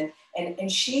coming in.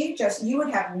 And she just, you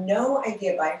would have no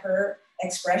idea by her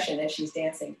expression as she's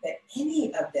dancing that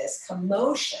any of this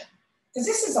commotion, because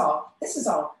this is all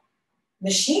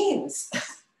machines,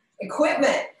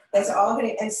 equipment that's all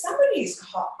going to, and somebody's,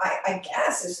 I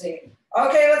guess, is saying,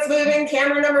 okay, let's move in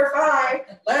camera number 5.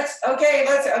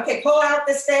 Okay, pull out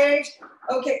the stage.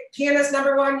 Okay, pianist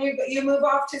number 1, you move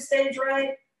off to stage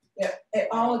right. Yeah, and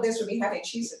all of this would be happening.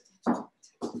 She's, so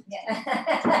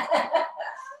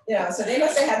they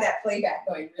must have had that playback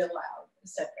going real loud.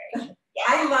 It's so great. Yeah.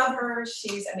 I love her.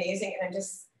 She's amazing. And I'm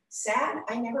just sad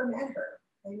I never met her.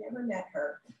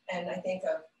 And I think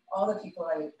of all the people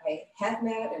I have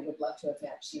met and would love to have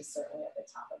met, she's certainly at the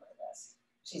top of my list.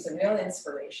 She's a real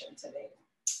inspiration to me.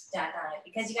 Definitely,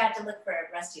 because you got to look for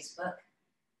Rusty's book,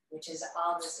 which is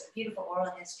all this beautiful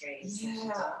oral histories.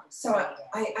 Yeah. So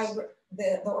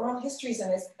the oral histories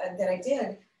that I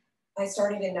did, I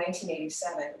started in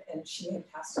 1987, and she had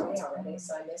passed away already,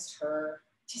 so I missed her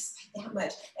just by that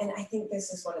much. And I think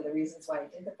this is one of the reasons why I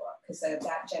did the book, because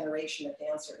that generation of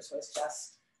dancers was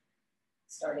just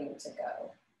starting to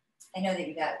go. I know that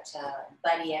you got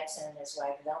Buddy Epson and his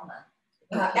wife, Velma.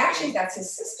 Actually, that's his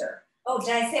sister. Oh, did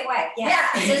I say wife? Yeah.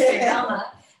 His sister,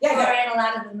 Velma. Yeah, who were in a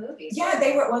lot of the movies. Yeah,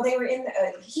 they were in,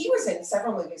 he was in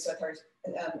several movies with her.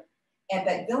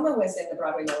 But Vilma was in the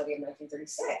Broadway Melody of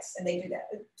 1936, and they do that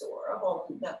adorable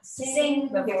sing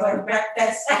before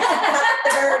breakfast.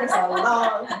 The bird is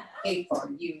along before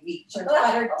you eat your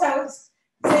buttered toast.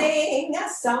 Sing a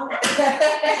song,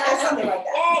 something like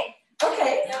that. Yay.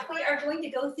 Okay, now we are going to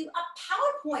go through a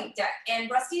PowerPoint deck, and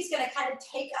Rusty's going to kind of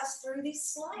take us through these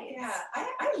slides. Yeah,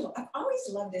 I've always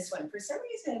loved this one. For some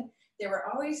reason, there were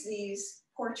always these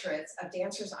portraits of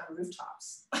dancers on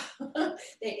rooftops.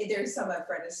 There's some of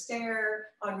Fred Astaire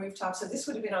on rooftops. So this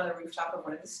would have been on the rooftop of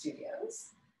one of the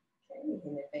studios. Okay, we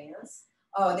can advance.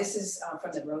 Oh, this is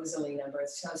from the Rosalie number.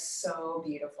 It's so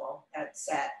beautiful, that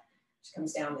set. She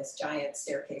comes down this giant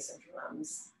staircase of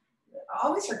drums.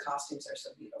 Always her costumes are so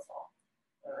beautiful.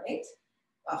 All right.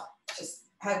 Oh,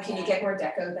 just how can you get more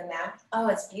deco than that? Oh,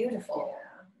 it's beautiful.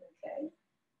 Yeah, okay.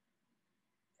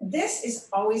 This has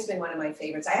always been one of my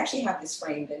favorites. I actually have this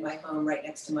framed in my home right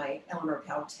next to my Eleanor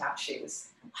Powell tap shoes.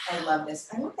 I love this.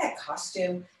 I love that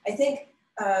costume. I think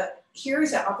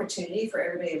here's an opportunity for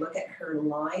everybody to look at her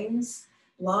lines.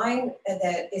 Line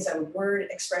that is a word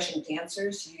expression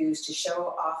dancers use to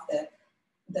show off the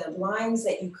lines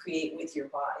that you create with your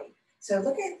body. So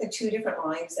look at the two different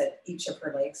lines that each of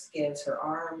her legs gives, her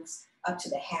arms, up to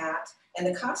the hat, and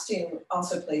the costume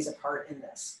also plays a part in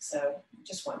this. So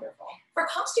just wonderful. For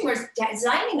costumers,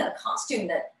 designing a costume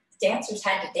that dancers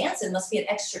had to dance in must be an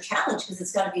extra challenge because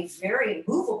it's got to be very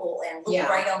movable and look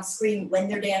right on screen when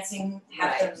they're dancing,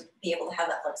 have them be able to have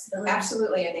that flexibility.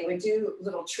 Absolutely, and they would do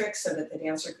little tricks so that the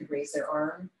dancer could raise their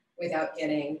arm without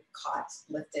getting caught,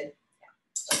 lifted.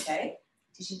 Yeah. Okay.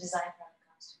 Did you design her own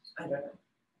costume? I don't know.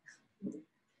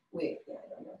 I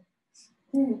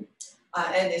don't know.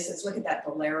 And this is, look at that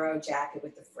bolero jacket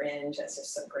with the fringe. That's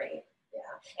just so great. Yeah.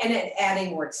 And then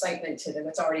adding more excitement to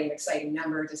what's already an exciting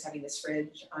number, just having this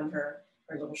fringe on her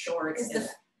little shorts. And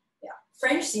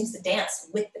fringe seems to dance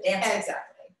with the dancer.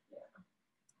 Exactly.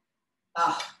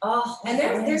 Yeah. And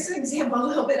there's an example, a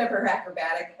little bit of her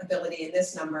acrobatic ability in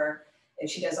this number. And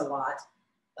she does a lot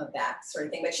of that sort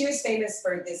of thing. But she was famous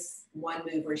for this one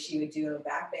move where she would do a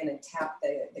back bend and tap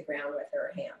the ground with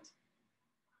her hand.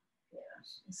 Yeah.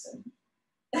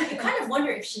 I kind of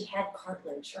wonder if she had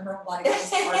cartilage or her whole body was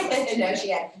cartilage. No,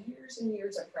 she had years and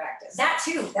years of practice. That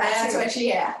too. That's what she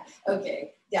had.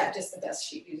 Okay. Yeah, just the best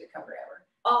sheet music cover ever.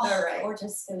 Oh, all right.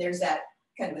 Gorgeous. And there's that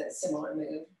kind of a similar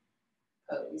move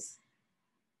pose.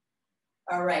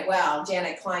 All right. Well,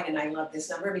 Janet Klein, and I love this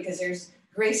number because there's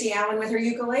Gracie Allen with her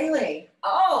ukulele.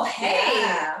 Oh, hey.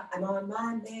 Yeah. I'm on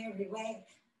my merry way.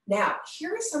 Now,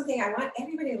 here is something I want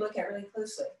everybody to look at really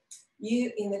closely.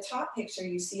 In the top picture,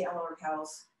 you see Eleanor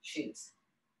Powell's shoes.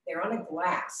 They're on a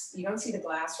glass. You don't see the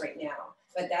glass right now,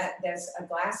 but there's a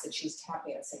glass that she's tap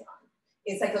dancing on.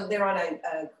 It's like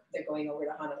they're going over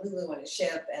to Honolulu on a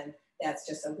ship, and that's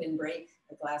just a windbreak,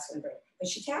 a glass windbreak. But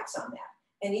she taps on that.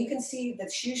 And you can see the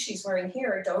shoes she's wearing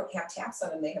here don't have taps on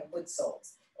them, they have wood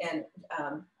soles. And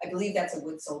I believe that's a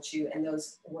wood sole shoe, and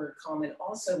those were common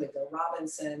also with Bill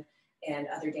Robinson and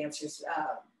other dancers.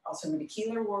 Also, Ruby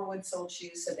Keeler wore wood-soled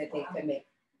shoes so that they could make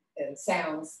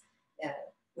sounds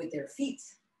with their feet.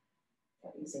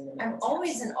 Using them. I'm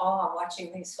always in awe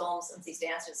watching these films of these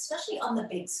dancers, especially on the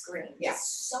big screen. Yeah. It's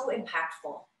so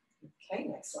impactful. Okay,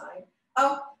 next slide.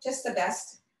 Oh, just the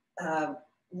best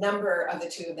number of the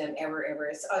two of them ever.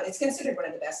 It's considered one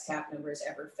of the best tap numbers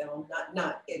ever filmed.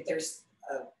 There's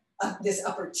this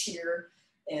upper tier.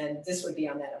 And this would be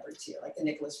on that upper tier, like the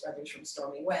Nicholas Brothers from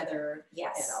Stormy Weather.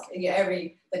 Yes.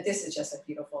 And but this is just a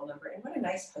beautiful number. And what a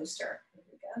nice poster. Here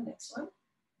we go, next one.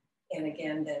 And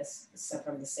again, this is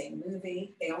from the same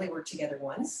movie. They only worked together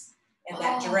once. And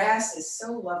that dress is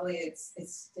so lovely. It's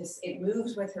just, it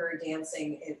moves with her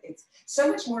dancing. It's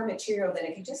so much more material than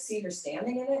if you just see her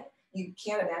standing in it. You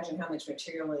can't imagine how much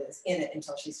material is in it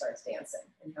until she starts dancing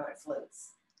and how it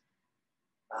floats.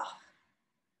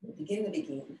 Begin the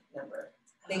Beguine number.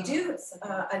 They do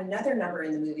another number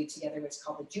in the movie together, which is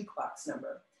called the Jukebox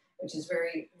number, which is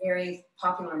very, very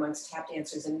popular amongst tap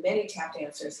dancers, and many tap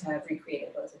dancers have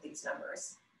recreated both of these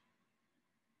numbers.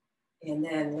 And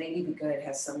then Lady Be Good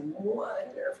has some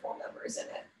wonderful numbers in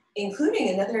it, including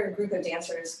another group of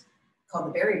dancers called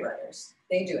the Berry Brothers.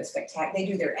 They do they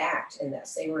do their act in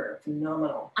this. They were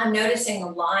phenomenal. I'm noticing a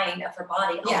line of her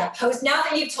body on the post. Now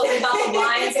that you've told me about the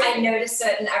lines, I notice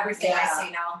it in everything I see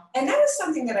now. And that is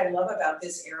something that I love about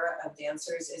this era of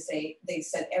dancers is they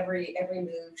said every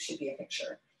move should be a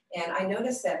picture. And I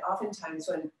noticed that oftentimes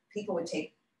when people would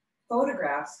take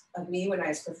photographs of me when I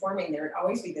was performing, there would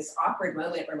always be this awkward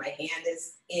moment where my hand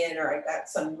is in or I've got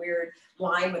some weird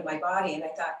line with my body. And I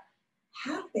thought,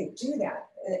 how did they do that?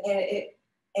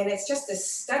 And it's just a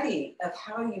study of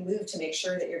how you move to make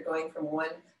sure that you're going from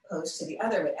one pose to the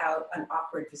other without an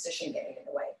awkward position getting in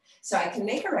the way. So I can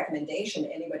make a recommendation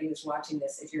to anybody who's watching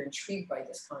this, if you're intrigued by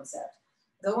this concept,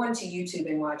 go onto YouTube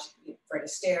and watch Fred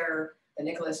Astaire, the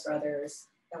Nicholas Brothers,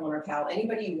 Eleanor Powell,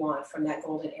 anybody you want from that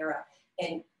golden era.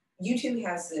 And YouTube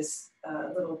has this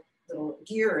little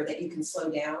gear that you can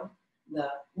slow down the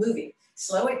movie.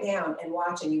 Slow it down and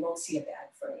watch, and you won't see a bad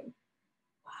frame.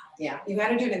 Yeah, you got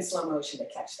to do it in slow motion to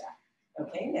catch that.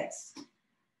 Okay, next.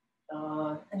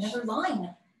 Another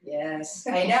line. Yes,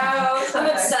 I know. I'm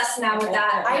obsessed now with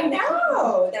that. I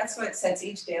know. That's what sets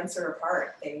each dancer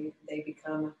apart. They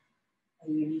become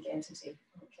a unique entity.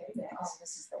 Okay, next. Oh,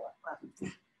 this is the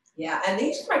one. Yeah, and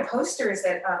these are my posters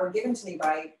that were given to me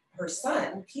by her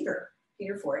son, Peter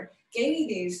Ford. Gave me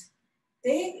these.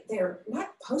 They're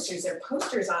not posters. They're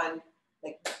posters on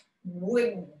like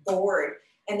wood board.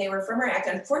 And they were from her act.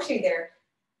 Unfortunately,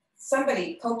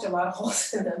 somebody poked a lot of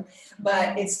holes in them,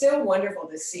 but it's still wonderful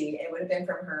to see. It would have been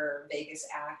from her Vegas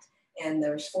act. And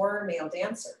there's 4 male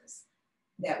dancers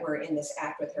that were in this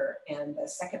act with her. And the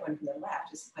second one from the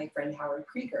left is my friend Howard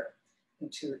Krieger, who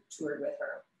toured with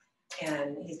her.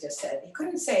 And he just said, he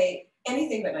couldn't say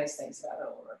anything but nice things about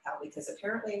Eleanor Powell because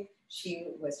apparently she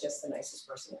was just the nicest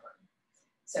person ever.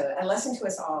 So a lesson to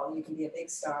us all, you can be a big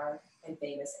star and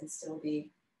famous and still be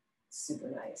super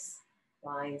nice.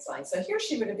 Lines. So here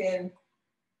she would have been,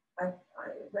 I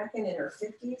reckon in her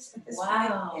 50s at this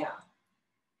point. Yeah.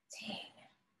 Dang.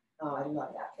 Oh, I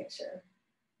love that picture.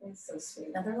 It's so sweet.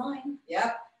 Another line.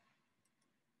 Yep.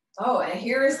 Oh, and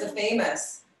here is the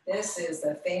famous, this is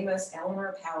the famous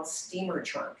Eleanor Powell steamer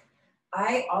trunk.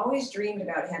 I always dreamed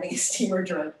about having a steamer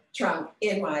trunk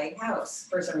in my house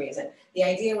for some reason. The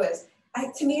idea was,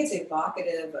 to me, it's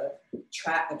evocative of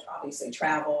obviously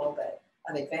travel, but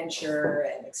of adventure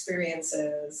and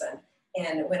experiences.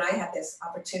 And when I had this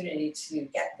opportunity to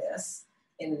get this,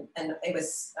 and it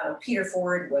was, Peter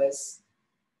Ford was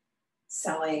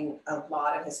selling a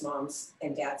lot of his mom's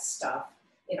and dad's stuff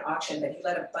in auction, but he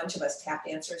let a bunch of us tap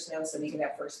dancers know so we could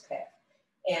have first pick.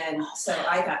 And so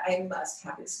I thought, I must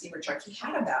have this steamer trunk. He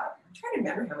had about, I'm trying to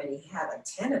remember how many he had, like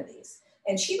 10 of these.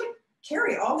 And she would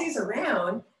carry all these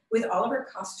around with all of her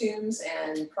costumes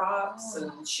and props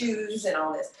and shoes and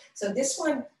all this. So this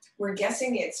one, we're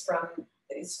guessing it's from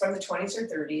the 20s or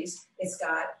 30s. It's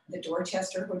got the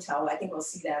Dorchester Hotel. I think we'll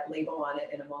see that label on it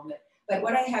in a moment. But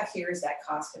what I have here is that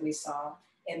costume we saw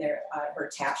and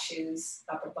her tap shoes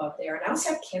up above there. And I also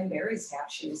have Kim Berry's tap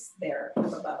shoes there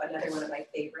up above, another one of my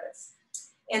favorites.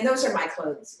 And those are my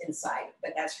clothes inside,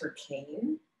 but that's her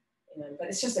cane. But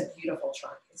it's just a beautiful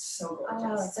trunk. It's so gorgeous.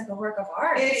 Oh, it's like a work of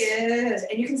art. It is.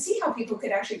 And you can see how people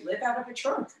could actually live out of a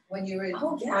trunk when you were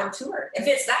on tour. If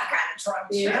it's that kind of trunk.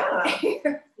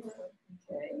 Yeah.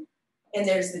 Okay. And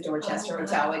there's the Dorchester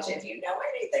Hotel, which if you know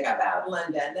anything about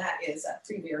London, that is a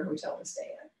premier hotel to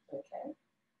stay in. Okay.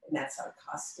 And that's our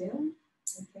costume.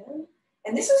 Okay.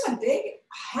 And this is a big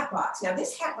hat box. Now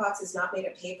this hat box is not made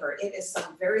of paper. It is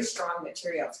some very strong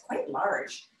material. It's quite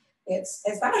large. It's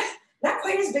about not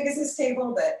quite as big as this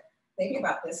table, but maybe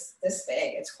about this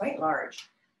big. It's quite large.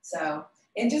 So,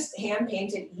 and just hand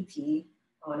painted EP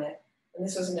on it. And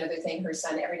this was another thing. Her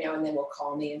son every now and then will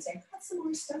call me and say, "I've got some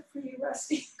more stuff for you,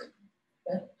 Rusty."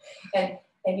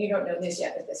 and you don't know this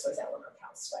yet, but this was Eleanor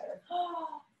Powell's sweater.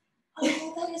 Oh,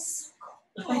 that is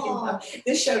so I cool. know.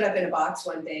 This showed up in a box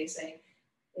one day saying,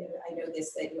 "I know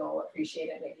this, that you'll appreciate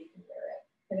it. Maybe you can wear it."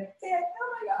 And it fit.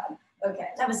 Oh my God. Okay.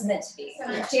 That was meant to be. So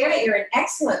Janet, you're an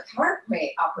excellent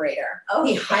PowerPoint operator. Oh,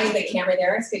 behind the camera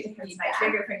there. It's good to have you my back.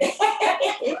 trigger finger.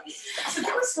 So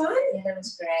that was fun. Yeah, that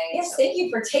was great. Yes, thank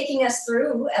you for taking us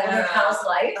through Eleanor Powell's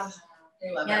life.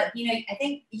 I love Now, it. I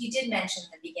think you did mention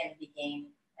the Beguine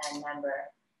number.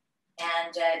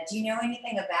 And do you know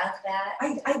anything about that?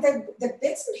 The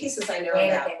bits and pieces I know The way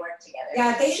that about. they work together.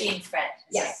 Yeah, She and Fred.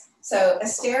 Yes. So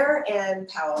Astaire and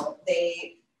Powell,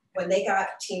 when they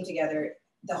got teamed together,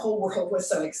 the whole world was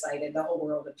so excited, the whole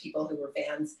world of people who were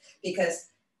fans, because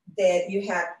you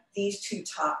had these two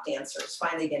top dancers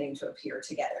finally getting to appear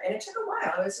together. And it took a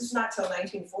while. This was not till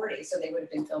 1940, so they would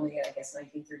have been filming it, I guess,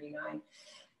 1939.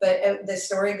 But the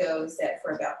story goes that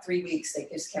for about 3 weeks, they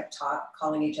just kept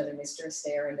calling each other Mr.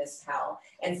 Astaire and Miss Powell.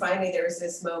 And finally, there was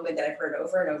this moment that I've heard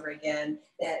over and over again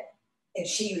that, and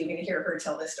you're going to hear her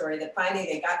tell this story, that finally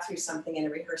they got through something in a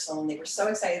rehearsal and they were so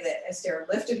excited that Astaire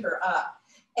lifted her up.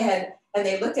 And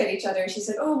they looked at each other and she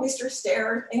said, "Oh, Mr.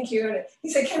 Astaire, thank you." And he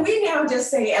said, "Can we now just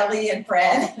say Ellie and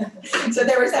Fred?" So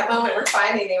there was that moment where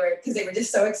finally because they were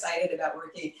just so excited about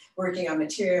working on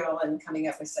material and coming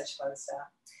up with such fun stuff.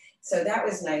 So that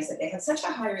was nice that they had such a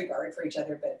high regard for each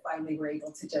other, but finally were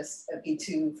able to just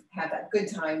have that good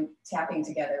time tapping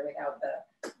together without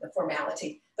the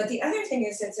formality. But the other thing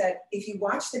is that if you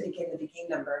watch the Beguine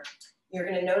number, you're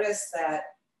going to notice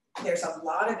that there's a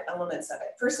lot of elements of it.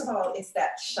 First of all, it's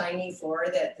that shiny floor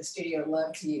that the studio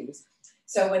loved to use.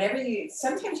 So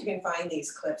sometimes you can find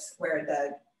these clips where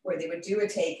they would do a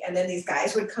take and then these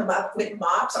guys would come up with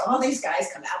mops. All these guys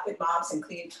come out with mops and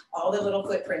clean all the little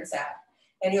footprints out.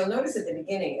 And you'll notice at the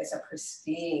beginning, it's a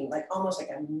pristine, like almost like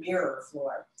a mirror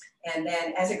floor. And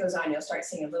then as it goes on, you'll start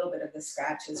seeing a little bit of the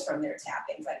scratches from their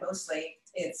tapping, but mostly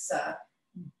it's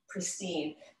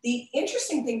pristine. The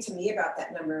interesting thing to me about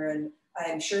that number, and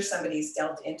I'm sure somebody's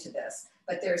delved into this,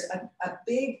 but there's a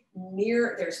big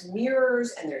mirror, there's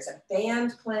mirrors and there's a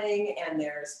band playing and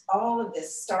there's all of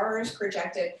this stars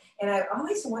projected. And I've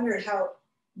always wondered how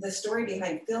the story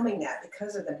behind filming that,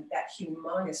 because of that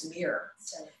humongous mirror,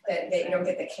 that they don't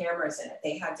get the cameras in it.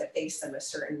 They had to face them a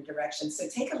certain direction. So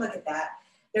take a look at that.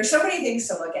 There's so many things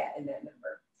to look at in that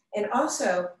number. And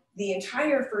also the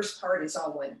entire first part is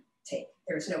all one take.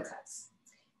 There's no cuts.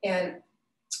 And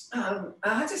I'll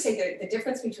have to say the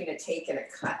difference between a take and a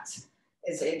cut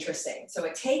is interesting. So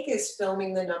a take is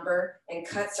filming the number, and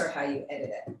cuts are how you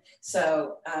edit it.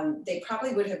 So they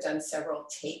probably would have done several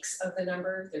takes of the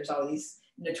number. There's all these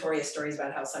notorious stories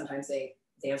about how sometimes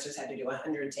dancers had to do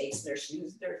 100 takes, their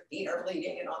feet are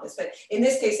bleeding and all this. But in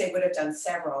this case, they would have done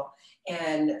several,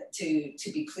 and to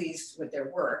be pleased with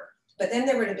their work. But then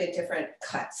there would have been different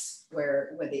cuts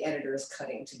where the editor is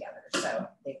cutting together.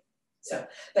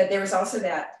 But there was also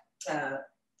that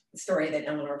story that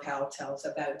Eleanor Powell tells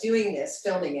about doing this,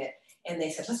 filming it, and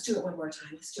they said, let's do it one more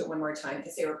time,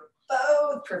 because they were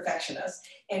both perfectionists.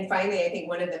 And finally, I think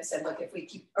one of them said, look, if we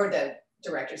keep, or the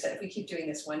director said, if we keep doing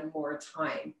this one more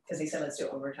time, because they said, let's do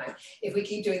it one more time. If we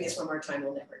keep doing this one more time,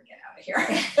 we'll never get out of here.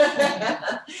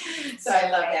 So I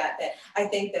love that I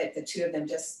think that the two of them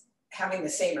just having the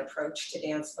same approach to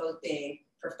dance, both being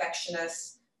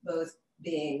perfectionists, both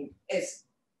being,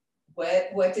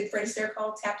 what did Fred Astaire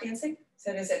call tap dancing?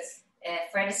 So does it?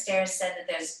 Fred Astaire said that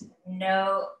there's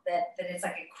that it's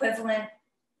like equivalent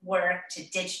work to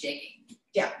ditch digging.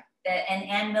 Yeah. And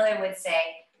Ann Miller would say,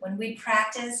 when we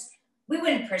practice, we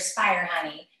wouldn't perspire,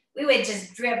 honey. We would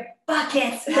just drip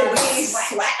buckets of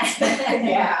sweat.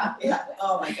 Yeah.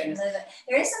 Oh my goodness.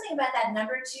 There is something about that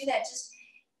number too that just,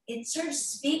 it sort of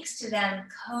speaks to them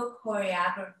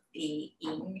co-choreography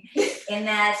in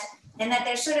that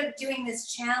they're sort of doing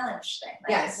this challenge thing. Like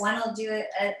yes. One will do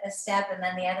a step and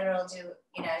then the other will do,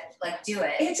 do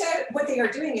it. It's what they are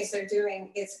doing is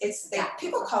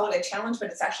people call it a challenge, but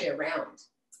it's actually a round.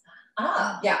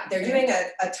 Oh. Yeah, they're doing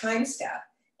a time step,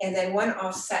 and then one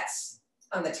offsets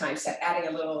on the time step, adding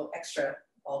a little extra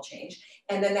ball change,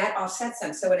 and then that offsets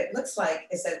them. So what it looks like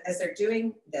is that as they're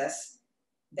doing this,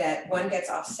 that one gets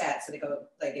offset. So they go,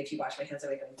 like if you watch my hands,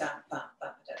 they're going dum, bum,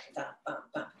 bum, dum, bum,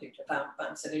 bum, bum,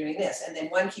 bum. So they're doing this, and then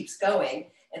one keeps going,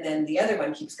 and then the other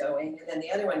one keeps going, and then the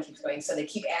other one keeps going. So they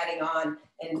keep adding on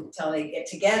until they get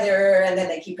together, and then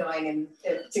they keep going and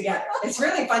together. It's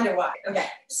really fun to watch. Okay.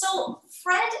 So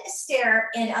Fred Astaire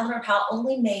and Eleanor Powell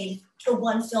only made the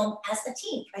one film as a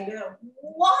team. I know.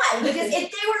 Why? Because they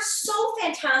were so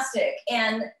fantastic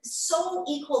and so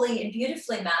equally and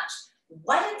beautifully matched.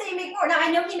 Why didn't they make more? Now,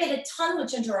 I know he made a ton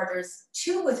with Ginger Rogers,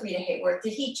 2 with Rita Hayworth.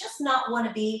 Did he just not want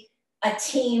to be a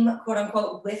team, quote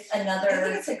unquote, with another? I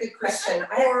think it's a good question.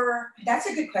 That's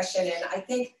a good question. And I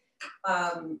think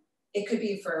it could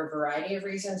be for a variety of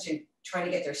reasons. You're trying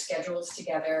to get their schedules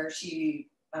together. She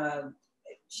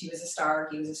was a star,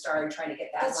 he was a star, and trying to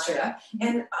get that lined up.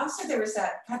 And also there was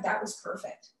that was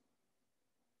perfect,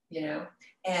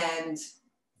 and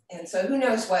so who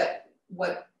knows what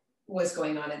was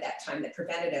going on at that time that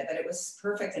prevented it, but it was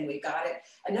perfect and we got it.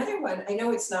 Another one, I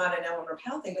know it's not an Eleanor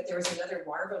Powell thing, but there was another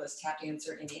marvelous tap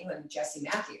dancer in England, Jessie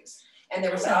Matthews. And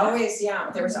there was always,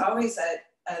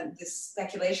 this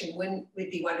speculation, wouldn't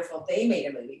it be wonderful if they made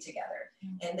a movie together?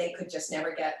 And they could just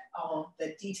never get all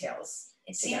the details.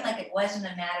 It seemed like it wasn't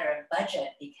a matter of budget,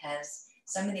 because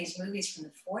some of these movies from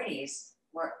the 40s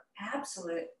were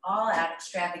absolute all-out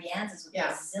extravaganzas with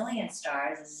a zillion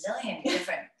stars, a zillion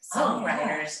different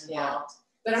songwriters involved.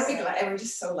 But aren't we glad? And we're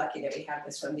just so lucky that we have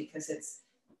this one, because it's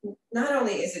not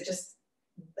only is it just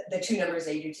the 2 numbers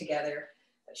they do together,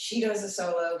 but she does a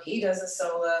solo, he does a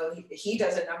solo, he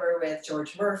does a number with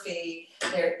George Murphy.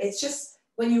 It's just,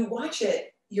 when you watch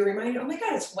it, you're reminded, oh my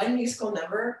God, it's one musical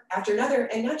number after another,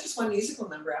 and not just one musical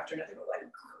number after another, but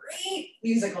one great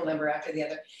musical number after the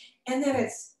other. And then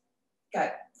it's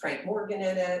got Frank Morgan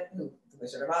in it, the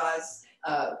Wizard of Oz,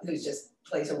 who just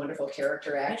plays a wonderful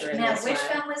character actor. Which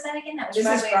film was that again? This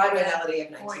is Broadway Melody of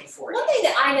 1940. One thing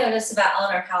that I notice about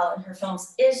Eleanor Powell in her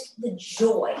films is the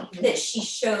joy that she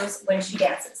shows when she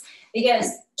dances.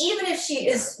 Because even if she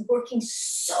is working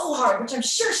so hard, which I'm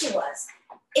sure she was,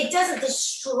 it doesn't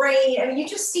strain. I mean, you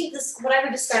just see this, what I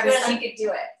would describe as she could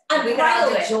do it.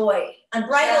 Unbridled joy.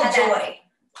 Unbridled joy.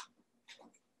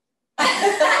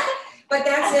 But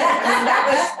that's it. I mean,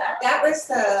 that was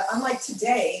the, unlike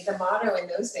today, the motto in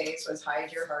those days was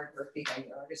hide your hard work behind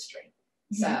your artistry.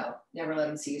 So never let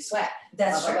them see you sweat.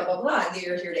 That's blah, blah, blah, blah, blah.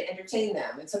 You're here to entertain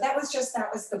them. And so that was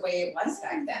the way it was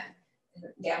back then.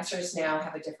 Dancers now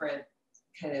have a different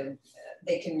kind of,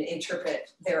 they can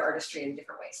interpret their artistry in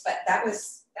different ways. But that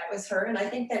was her. And I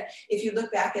think that if you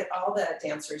look back at all the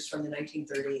dancers from the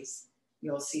 1930s,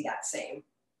 you'll see that same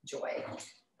joy.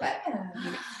 But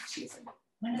she's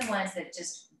one of the ones that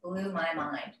just blew my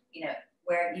mind,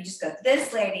 where you just go,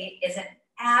 this lady is an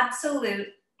absolute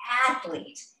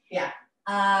athlete. Yeah.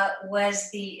 Was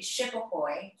the Ship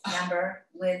Ahoy number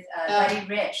with Buddy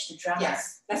Rich, the drummer.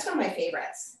 Yes, that's one of my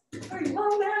favorites. I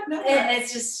love that number. And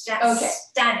it's just Okay.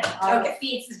 stunning. All Okay. the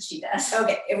feats that she does.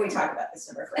 Okay, if we talk about this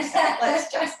number for a second,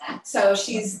 let's just. So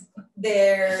she's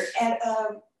there at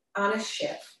on a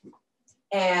ship,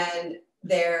 and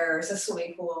there's a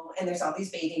swimming pool, and there's all these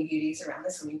bathing beauties around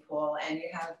the swimming pool, and you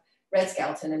have Red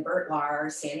Skelton and Bert Lahr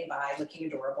standing by, looking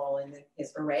adorable in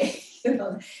his beret, you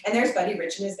know. And there's Buddy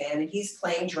Rich in his band, and he's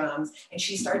playing drums, and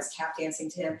she starts tap dancing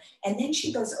to him, and then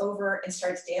she goes over and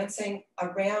starts dancing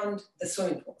around the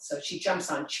swimming pool. So she jumps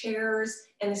on chairs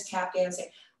and is tap dancing.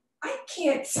 I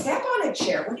can't step on a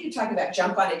chair. What are you talking about?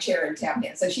 Jump on a chair and tap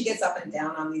dance. So she gets up and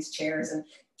down on these chairs and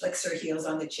flicks her heels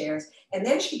on the chairs. And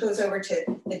then she goes over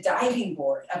to the diving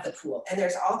board of the pool. And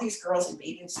there's all these girls in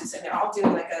bathing suits, and they're all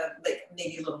doing like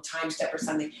maybe a little time step or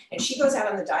something. And she goes out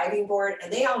on the diving board,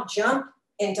 and they all jump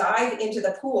and dive into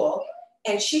the pool.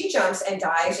 And she jumps and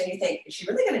dives, and you think, is she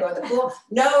really gonna go in the pool?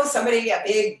 No, somebody, a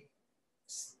big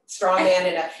strong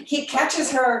man, he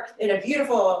catches her in a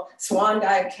beautiful swan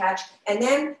dive catch, and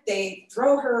then they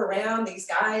throw her around, these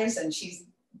guys, and she's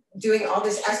doing all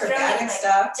this acrobatic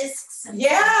stuff. Discs.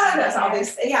 Yeah, that's all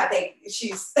this. Yeah,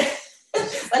 she's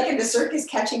like in the circus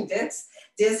catching discs,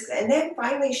 and then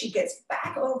finally she gets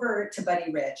back over to Buddy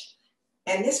Rich,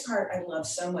 and this part I love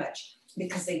so much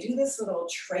because they do this little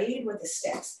trade with the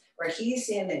sticks, where he's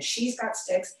in and she's got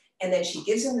sticks, and then she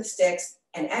gives him the sticks.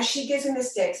 And as she gives him the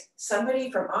sticks,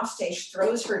 somebody from offstage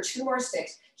throws her 2 more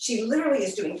sticks. She literally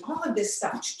is doing all of this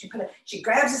stuff. She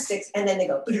grabs the sticks, and then they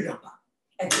go at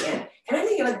the end. And I'm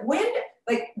thinking,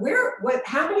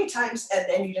 how many times? And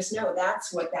then you just know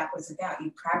that's what that was about.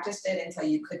 You practiced it until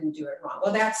you couldn't do it wrong.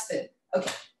 Well, that's the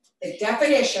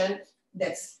definition.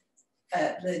 That's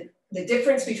the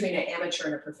difference between an amateur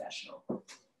and a professional.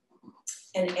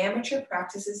 An amateur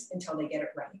practices until they get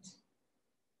it right.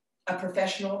 A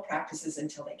professional practices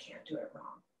until they can't do it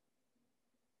wrong.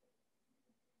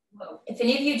 Well, if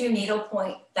any of you do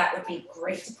needlepoint, that would be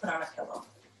great to put on a pillow.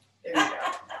 There you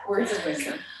go. Words of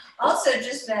wisdom. Also,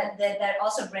 just that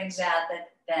also brings out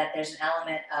that there's an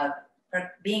element of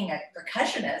being a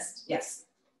percussionist. Yes.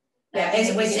 Yeah, as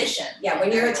a musician.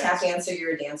 When you're a tap dancer,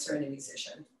 you're a dancer and a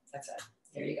musician. That's it.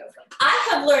 There you go. I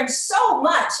have learned so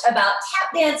much about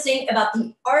tap dancing, about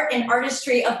the art and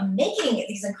artistry of making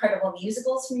these incredible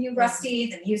musicals from you, Rusty,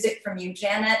 the music from you,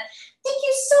 Janet. Thank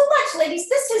you so much, ladies.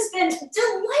 This has been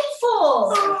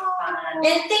delightful.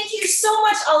 And thank you so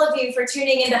much, all of you, for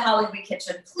tuning into Hollywood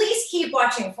Kitchen. Please keep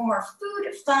watching for more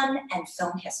food, fun, and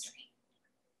film history.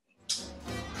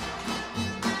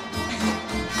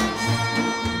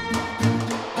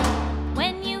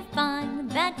 When you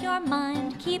find that your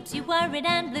mind keeps you worried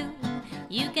and blue,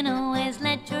 you can always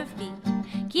let your feet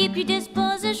keep your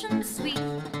disposition sweet.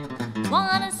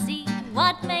 Wanna see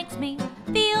what makes me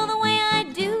feel the way I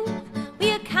do? Will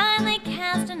you kindly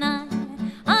cast an eye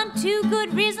on 2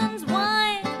 good reasons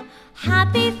why?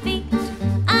 Happy feet,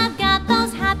 I've got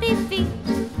those happy feet.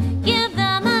 Give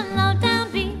them a low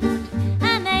down beat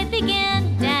and they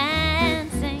begin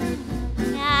dancing.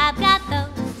 I've got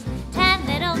those 10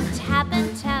 little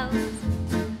tapping toes.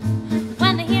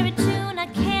 When they hear a tune I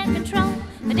can't control,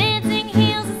 my dancing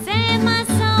heels that save my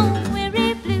soul.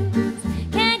 Weary blues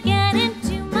can't get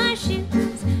into my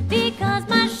shoes because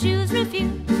my shoes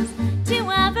refuse to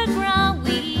ever grow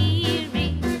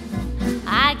weary.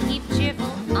 I keep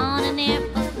cheerful on an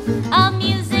earful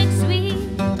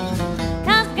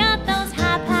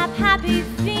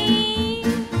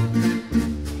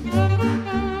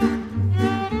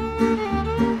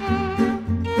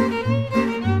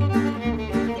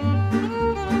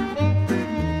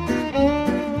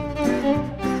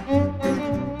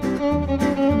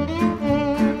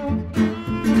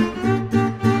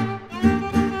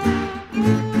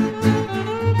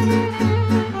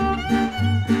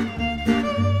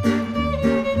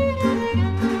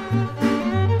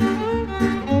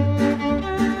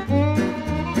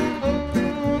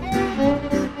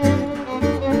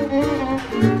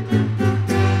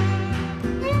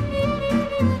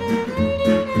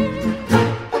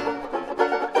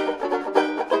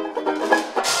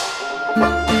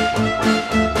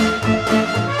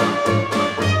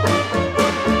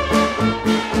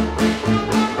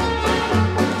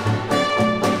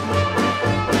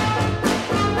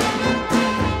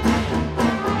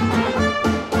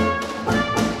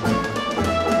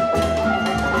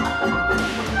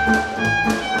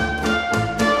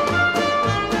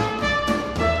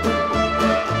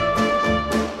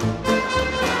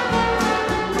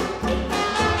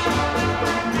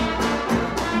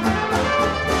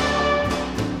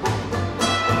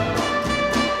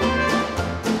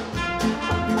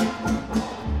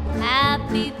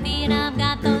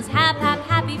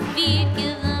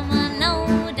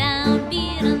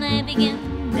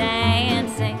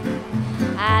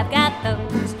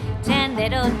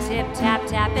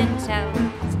tapping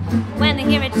toes. When they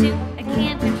hear it too,